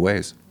in greater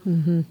ways.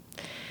 Mm-hmm.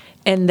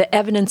 And the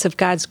evidence of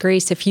God's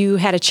grace, if you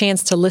had a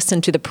chance to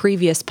listen to the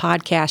previous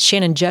podcast,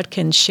 Shannon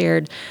Judkins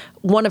shared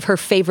one of her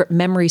favorite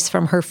memories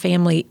from her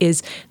family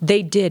is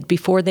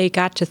before they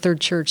got to Third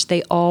Church,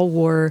 they all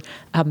were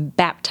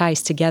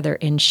baptized together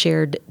and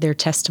shared their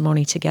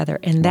testimony together.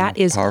 And that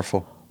is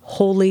powerful,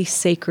 holy,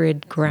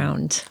 sacred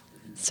ground.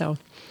 So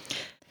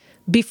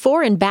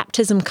before, in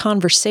baptism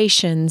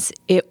conversations,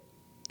 it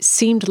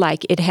seemed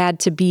like it had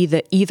to be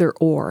the either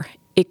or.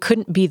 It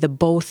couldn't be the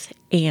both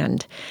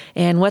and.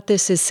 And what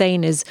this is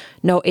saying is,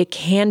 no, it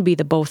can be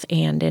the both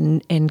and.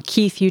 And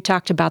Keith, you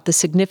talked about the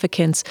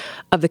significance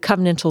of the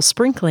covenantal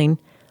sprinkling,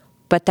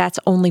 but that's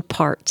only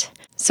part.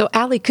 So,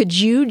 Allie, could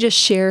you just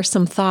share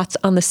some thoughts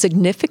on the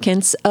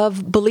significance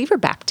of believer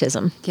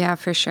baptism? Yeah,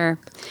 for sure.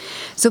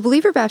 So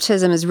believer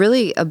baptism is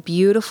really a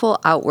beautiful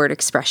outward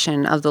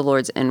expression of the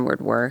Lord's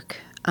inward work.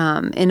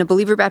 In a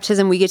believer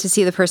baptism, we get to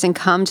see the person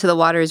come to the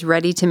waters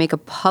ready to make a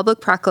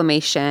public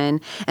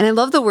proclamation. And I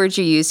love the word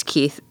you used,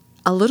 Keith,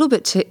 a little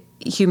bit to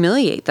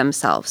humiliate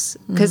themselves.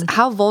 Because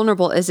how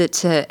vulnerable is it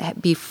to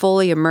be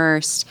fully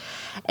immersed?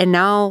 And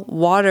now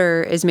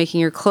water is making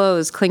your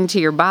clothes cling to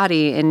your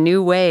body in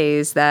new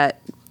ways that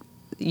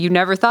you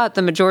never thought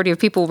the majority of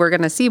people were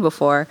going to see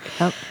before.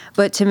 Yep.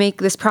 But to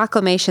make this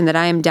proclamation that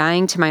I am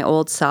dying to my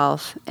old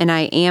self and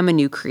I am a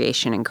new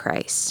creation in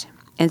Christ.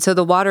 And so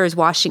the water is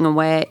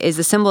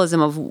the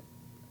symbolism of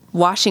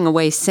washing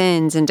away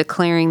sins and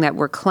declaring that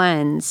we're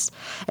cleansed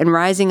and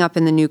rising up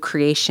in the new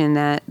creation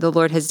that the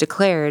Lord has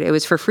declared. It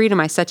was for freedom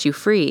I set you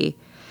free,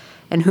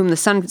 and whom the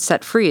Son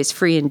set free is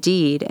free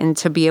indeed. And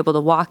to be able to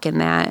walk in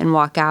that and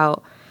walk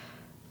out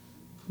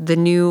the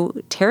new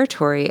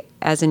territory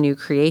as a new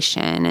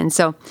creation. And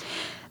so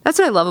that's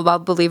what I love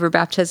about believer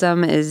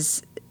baptism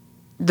is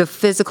the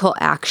physical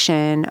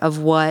action of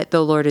what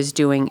the Lord is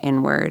doing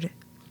inward.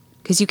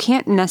 Because you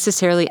can't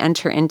necessarily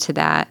enter into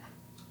that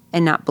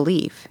and not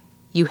believe.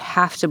 You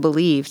have to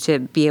believe to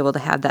be able to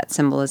have that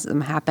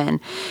symbolism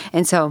happen.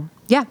 And so,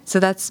 so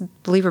that's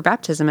believer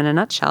baptism in a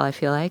nutshell, I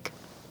feel like.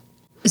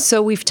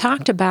 So we've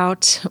talked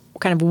about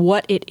kind of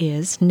what it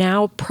is,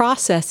 now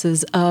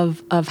processes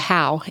of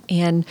how.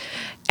 And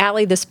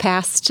Allie, this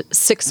past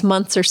 6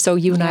 months or so,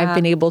 you and I have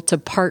been able to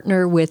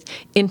partner with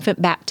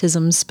infant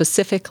baptism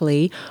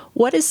specifically.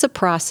 What is the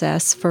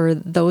process for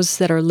those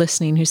that are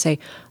listening who say,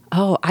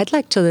 "Oh, I'd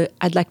like to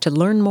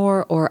learn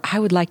more, or I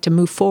would like to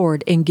move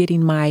forward in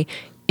getting my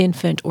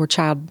infant or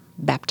child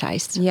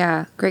baptized"?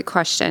 Yeah, great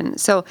question.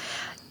 So,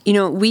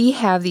 we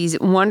have these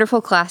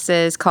wonderful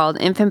classes called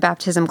infant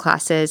baptism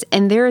classes,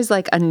 and there is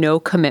like a no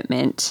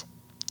commitment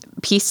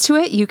piece to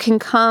it. You can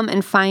come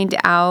and find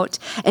out,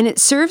 and it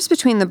serves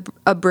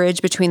a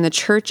bridge between the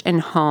church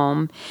and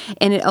home,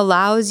 and it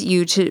allows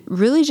you to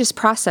really just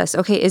process,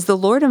 okay, is the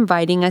Lord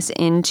inviting us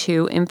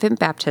into infant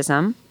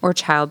baptism or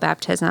child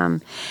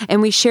baptism?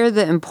 And we share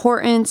the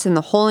importance and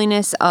the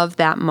holiness of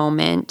that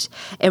moment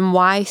and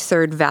why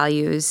Third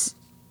values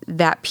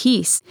that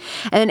piece.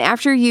 And then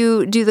after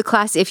you do the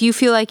class, if you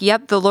feel like,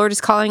 yep, the Lord is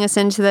calling us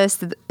into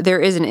this, there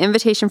is an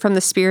invitation from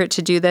the Spirit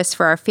to do this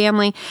for our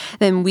family,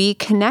 then we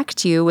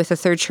connect you with a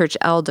Third Church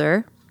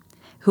elder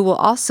who will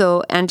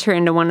also enter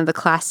into one of the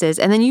classes.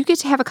 And then you get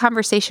to have a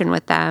conversation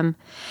with them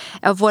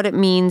of what it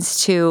means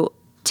to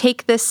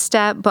take this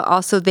step, but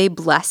also they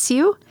bless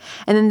you.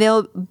 And then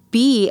they'll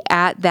be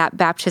at that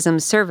baptism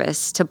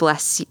service to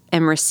bless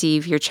and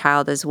receive your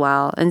child as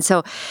well. And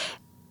so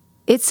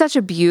it's such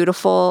a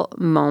beautiful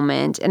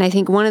moment. And I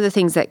think one of the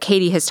things that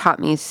Katie has taught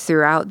me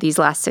throughout these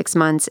last 6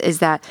 months is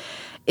that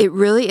it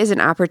really is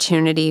an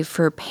opportunity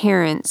for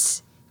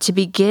parents to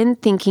begin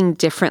thinking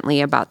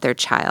differently about their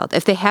child.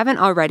 If they haven't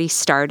already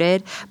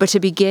started, but to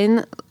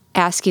begin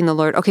asking the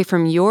Lord, okay,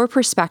 from your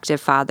perspective,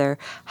 Father,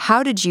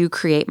 how did you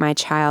create my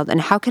child? And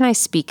how can I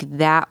speak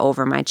that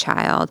over my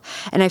child?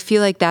 And I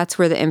feel like that's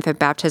where the infant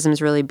baptism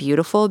is really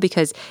beautiful,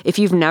 because if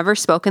you've never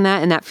spoken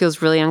that and that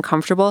feels really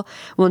uncomfortable,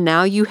 well,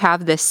 now you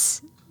have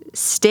this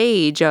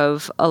stage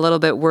of a little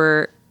bit,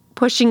 we're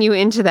pushing you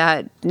into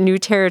that new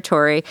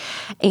territory.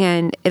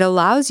 And it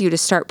allows you to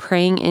start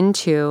praying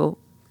into,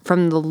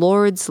 from the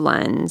Lord's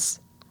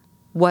lens,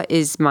 what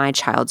is my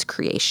child's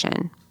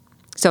creation?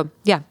 So,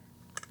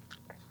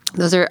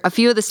 those are a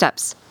few of the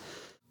steps.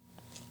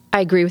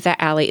 I agree with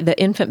that, Allie. The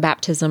infant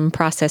baptism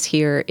process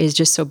here is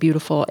just so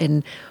beautiful.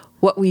 And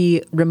what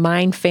we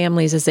remind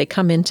families as they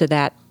come into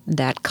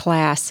that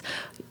class,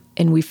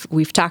 and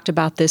we've talked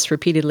about this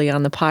repeatedly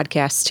on the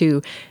podcast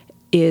too,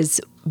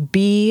 is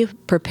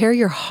prepare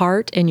your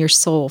heart and your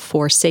soul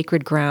for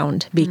sacred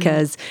ground,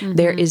 because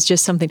there is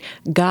just something.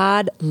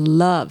 God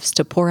loves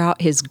to pour out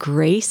His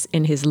grace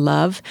and His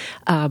love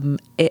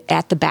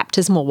at the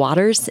baptismal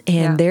waters,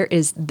 and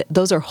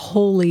those are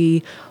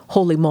holy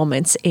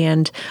moments.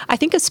 And I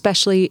think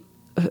especially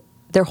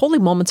they're holy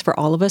moments for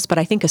all of us, but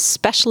I think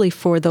especially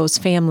for those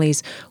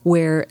families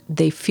where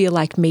they feel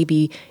like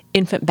maybe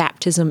infant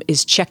baptism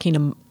is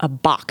checking a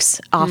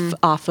box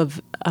off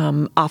of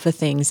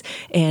things,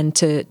 and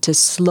to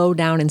slow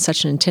down in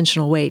such an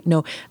intentional way.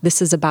 No,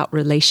 this is about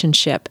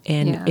relationship,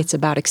 and it's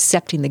about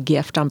accepting the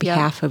gift on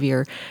behalf of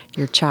your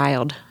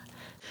child.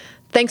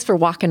 Thanks for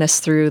walking us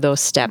through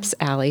those steps,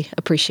 Allie.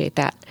 Appreciate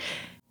that.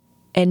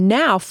 And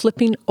now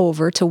flipping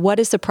over to what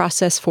is the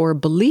process for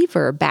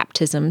believer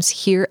baptisms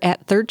here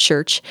at Third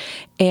Church.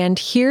 And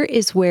here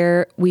is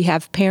where we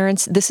have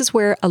parents. This is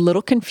where a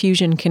little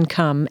confusion can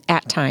come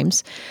at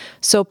times.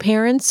 So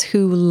parents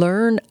who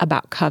learn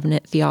about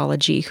covenant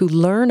theology, who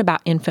learn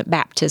about infant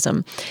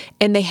baptism,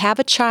 and they have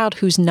a child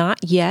who's not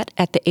yet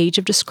at the age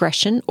of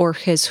discretion or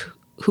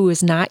who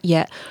has not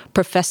yet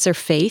professed their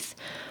faith,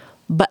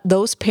 but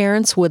those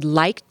parents would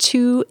like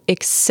to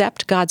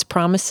accept God's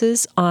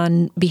promises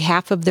on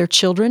behalf of their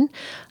children,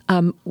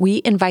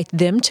 we invite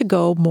them to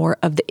go more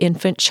of the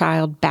infant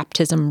child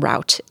baptism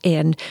route.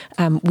 And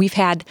we've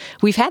had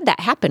that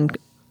happen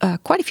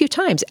quite a few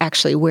times,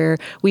 actually, where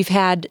we've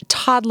had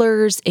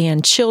toddlers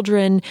and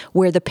children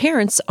where the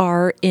parents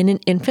are in an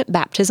infant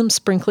baptism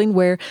sprinkling,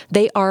 where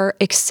they are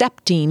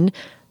accepting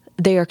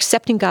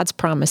God's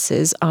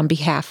promises on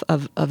behalf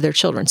of their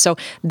children. So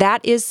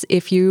that is,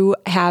 if you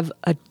have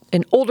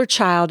an older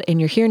child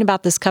and you're hearing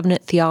about this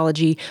covenant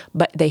theology,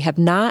 but they have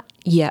not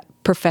yet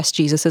professed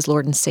Jesus as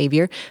Lord and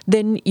Savior,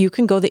 then you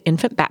can go the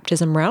infant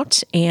baptism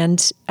route,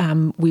 and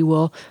we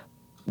will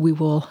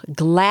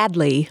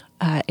gladly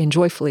and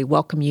joyfully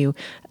welcome you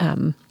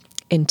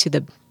into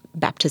the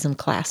baptism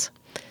class.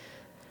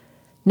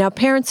 Now,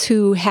 parents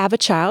who have a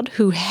child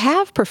who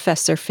have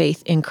professed their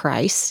faith in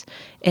Christ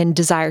and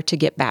desire to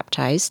get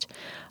baptized,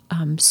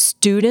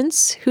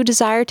 students who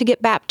desire to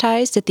get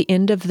baptized at the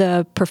end of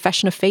the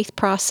profession of faith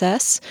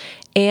process,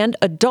 and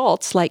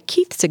adults like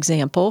Keith's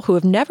example who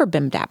have never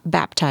been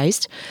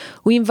baptized,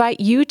 we invite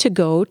you to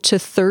go to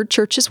Third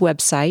Church's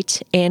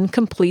website and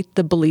complete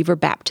the believer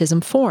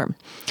baptism form.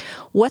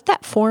 What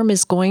that form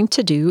is going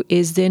to do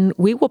is then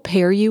we will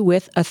pair you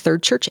with a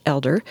Third Church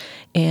elder,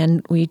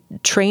 and we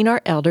train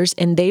our elders,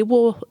 and they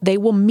will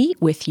meet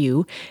with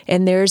you,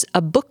 and there's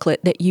a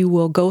booklet that you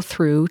will go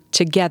through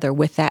together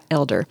with that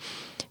elder.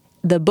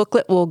 The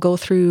booklet will go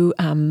through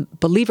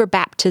believer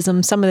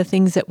baptism, some of the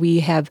things that we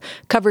have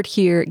covered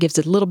here. It gives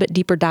a little bit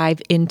deeper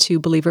dive into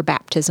believer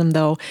baptism,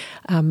 though,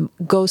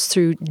 goes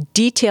through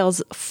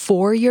details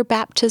for your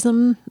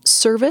baptism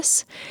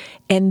service.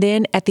 And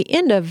then at the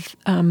end of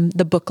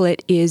the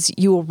booklet is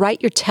you will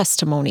write your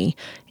testimony,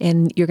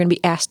 and you're going to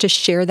be asked to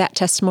share that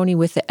testimony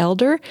with the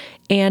elder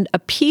and a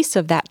piece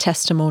of that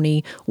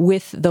testimony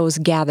with those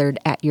gathered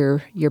at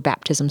your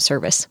baptism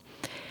service.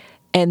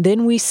 And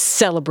then we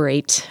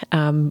celebrate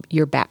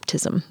your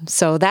baptism.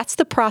 So that's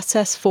the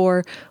process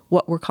for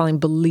what we're calling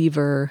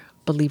believer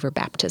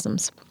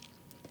baptisms.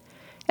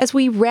 As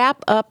we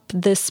wrap up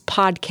this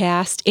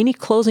podcast, any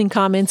closing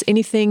comments,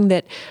 anything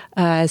that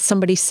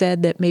somebody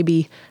said that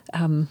maybe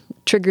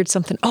triggered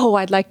something? Oh,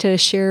 I'd like to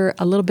share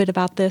a little bit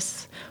about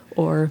this,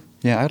 or...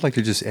 Yeah, I'd like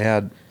to just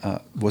add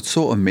what's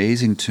so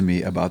amazing to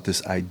me about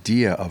this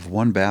idea of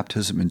one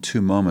baptism in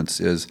 2 moments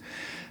is,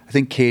 I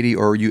think Katie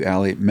or you,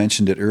 Allie,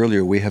 mentioned it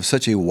earlier. We have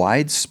such a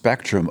wide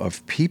spectrum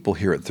of people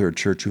here at Third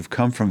Church who've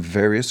come from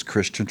various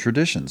Christian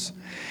traditions.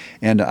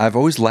 And I've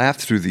always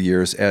laughed through the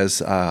years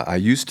as I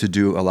used to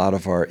do a lot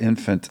of our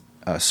infant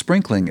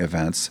sprinkling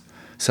events,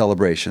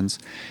 celebrations.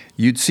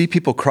 You'd see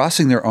people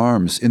crossing their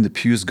arms in the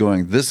pews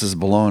going, this is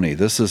baloney,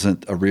 this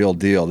isn't a real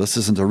deal, this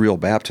isn't a real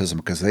baptism,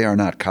 because they are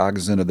not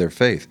cognizant of their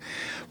faith.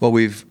 Well,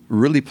 we've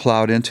really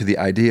plowed into the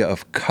idea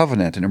of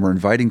covenant, and we're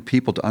inviting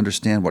people to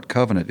understand what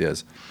covenant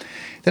is.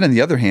 Then on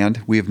the other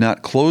hand, we have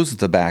not closed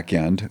the back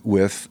end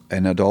with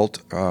an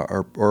adult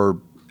or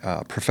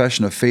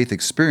profession of faith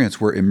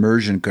experience where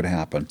immersion could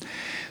happen.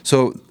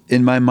 So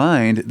in my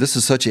mind, this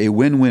is such a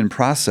win-win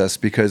process,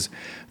 because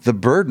the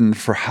burden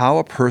for how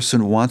a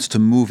person wants to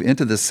move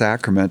into the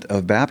sacrament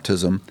of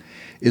baptism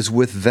is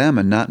with them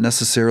and not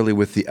necessarily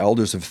with the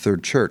elders of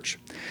Third Church.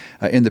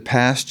 In the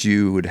past,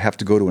 you would have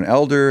to go to an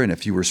elder, and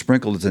if you were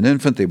sprinkled as an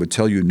infant, they would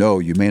tell you, no,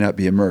 you may not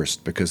be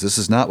immersed, because this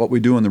is not what we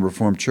do in the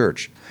Reformed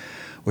Church.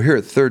 Well, here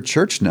at Third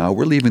Church now,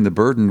 we're leaving the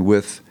burden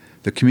with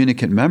the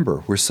communicant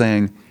member. We're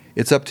saying,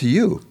 it's up to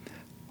you.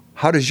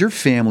 How does your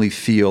family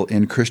feel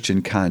in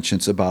Christian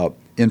conscience about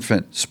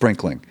infant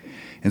sprinkling?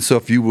 And so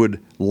if you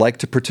would like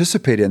to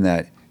participate in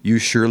that, you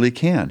surely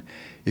can.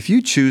 If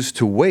you choose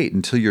to wait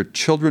until your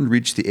children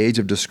reach the age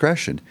of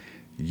discretion,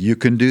 you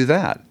can do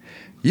that.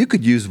 You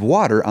could use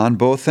water on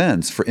both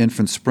ends for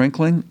infant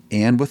sprinkling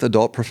and with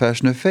adult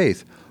profession of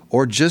faith,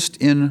 or just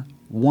in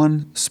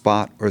one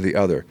spot or the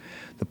other.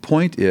 The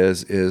point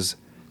is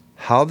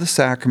how the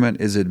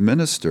sacrament is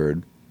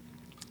administered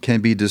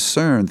can be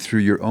discerned through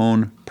your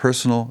own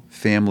personal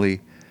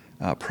family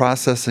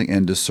processing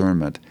and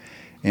discernment.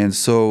 And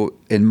so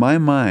in my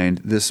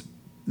mind, this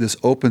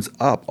opens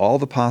up all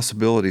the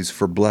possibilities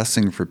for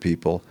blessing for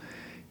people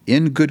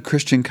in good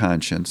Christian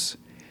conscience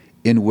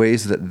in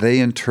ways that they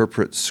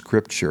interpret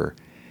Scripture.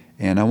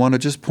 And I want to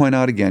just point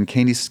out again,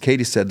 Katie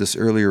said this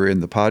earlier in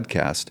the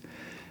podcast,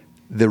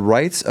 the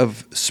rites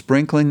of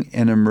sprinkling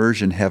and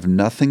immersion have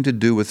nothing to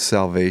do with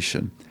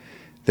salvation.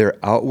 They're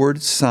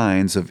outward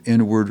signs of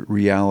inward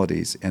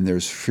realities, and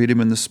there's freedom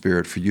in the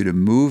Spirit for you to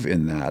move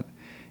in that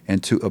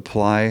and to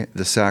apply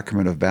the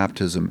sacrament of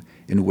baptism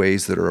in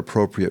ways that are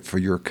appropriate for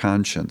your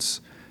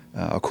conscience,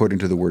 according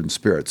to the Word and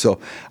Spirit. So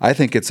I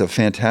think it's a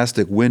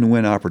fantastic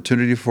win-win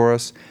opportunity for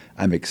us.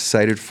 I'm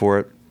excited for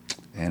it,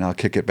 and I'll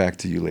kick it back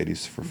to you,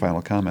 ladies, for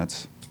final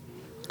comments.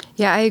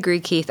 Yeah, I agree,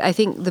 Keith. I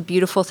think the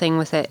beautiful thing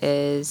with it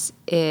is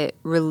it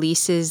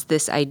releases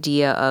this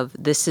idea of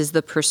this is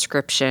the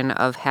prescription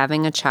of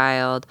having a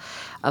child,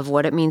 of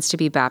what it means to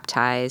be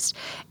baptized,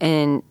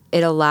 and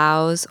it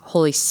allows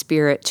Holy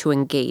Spirit to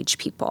engage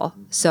people.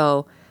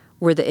 So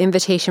where the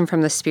invitation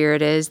from the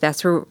Spirit is,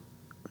 that's where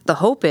the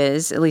hope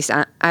is, at least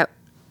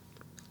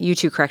you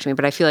two correct me,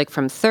 but I feel like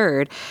from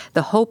third,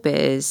 the hope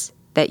is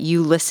that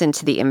you listen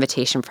to the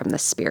invitation from the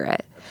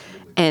Spirit.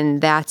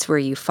 And that's where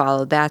you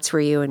follow. That's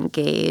where you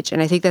engage.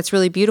 And I think that's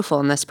really beautiful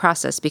in this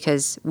process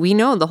because we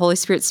know the Holy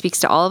Spirit speaks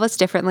to all of us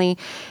differently.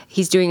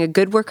 He's doing a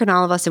good work in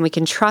all of us, and we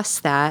can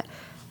trust that.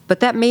 But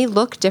that may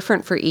look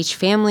different for each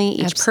family,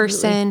 each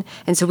person.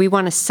 And so we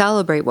want to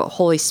celebrate what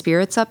Holy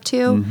Spirit's up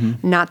to,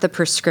 not the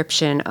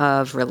prescription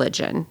of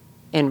religion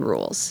and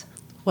rules.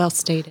 Well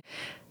stated.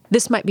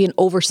 This might be an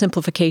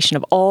oversimplification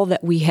of all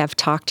that we have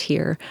talked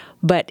here,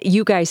 but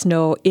you guys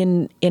know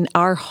in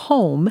our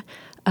home,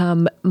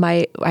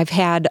 I've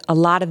had a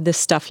lot of this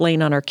stuff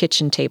laying on our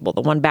kitchen table,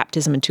 the one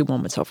baptism in 2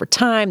 moments over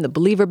time, the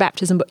believer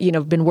baptism, but,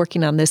 I've been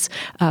working on this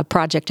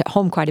project at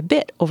home quite a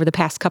bit over the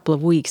past couple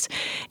of weeks.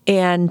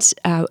 And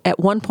at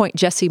one point,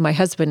 Jesse, my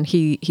husband,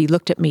 he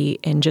looked at me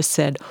and just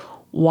said,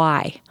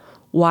 why?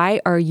 Why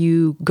are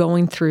you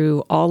going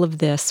through all of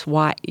this?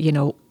 Why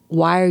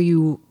are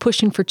you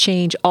pushing for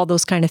change? All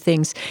those kind of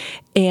things.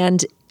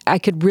 And I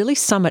could really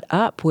sum it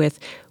up with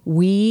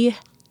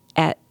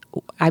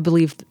I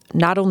believe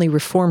not only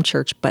Reformed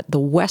Church, but the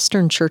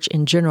Western Church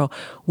in general,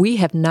 we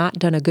have not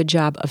done a good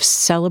job of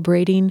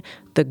celebrating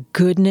the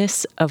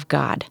goodness of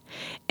God.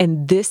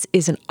 And this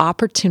is an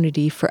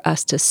opportunity for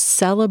us to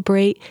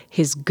celebrate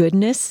His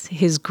goodness,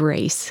 His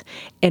grace,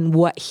 and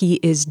what He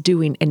is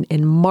doing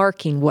and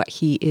marking what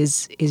He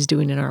is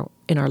doing in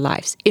our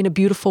lives in a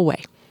beautiful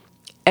way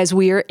as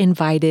we are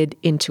invited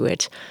into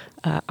it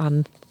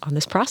on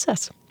this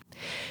process.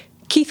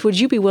 Keith, would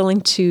you be willing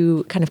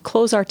to kind of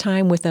close our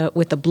time with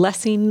a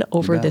blessing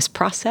over this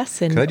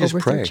process and Could I just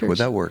over pray? Third Church? Would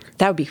that work?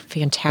 That would be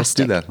fantastic. Let's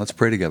do that. Let's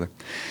pray together.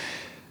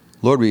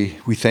 Lord,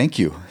 we thank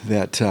you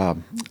that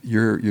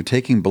you're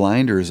taking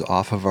blinders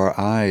off of our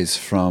eyes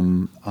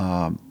from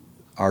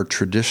our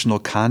traditional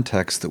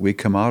context that we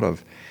come out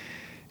of.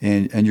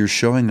 And you're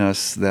showing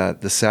us that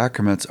the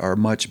sacraments are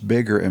much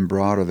bigger and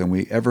broader than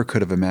we ever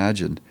could have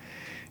imagined.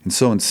 And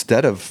so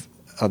instead of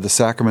the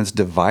sacraments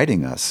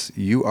dividing us,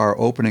 you are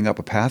opening up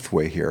a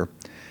pathway here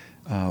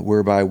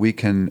whereby we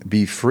can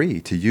be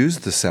free to use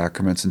the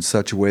sacraments in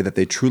such a way that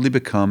they truly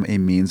become a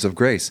means of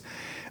grace,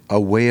 a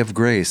way of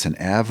grace, an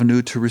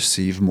avenue to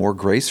receive more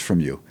grace from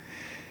you.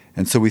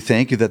 And so we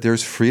thank you that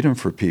there's freedom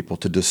for people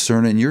to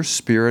discern in your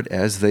Spirit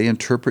as they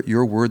interpret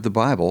your word, the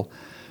Bible,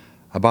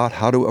 about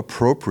how to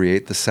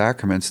appropriate the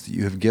sacraments that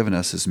you have given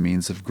us as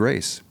means of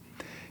grace,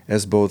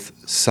 as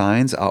both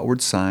signs,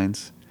 outward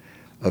signs,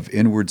 of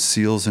inward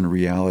seals and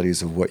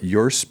realities of what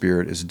your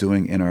Spirit is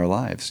doing in our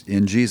lives,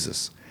 in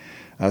Jesus.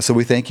 So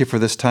we thank you for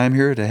this time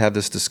here to have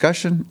this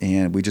discussion,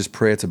 and we just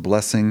pray it's a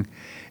blessing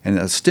and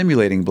a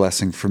stimulating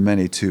blessing for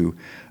many to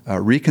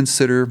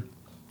reconsider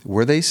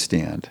where they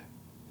stand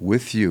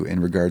with you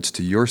in regards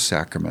to your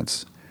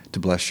sacraments to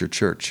bless your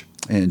church.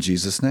 In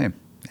Jesus' name,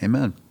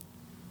 amen.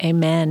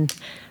 Amen.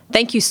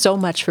 Thank you so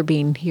much for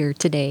being here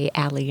today,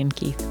 Allie and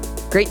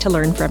Keith. Great to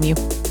learn from you.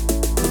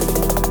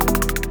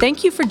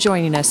 Thank you for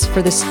joining us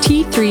for this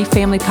T3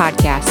 Family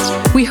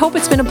Podcast. We hope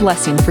it's been a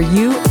blessing for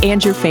you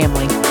and your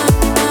family.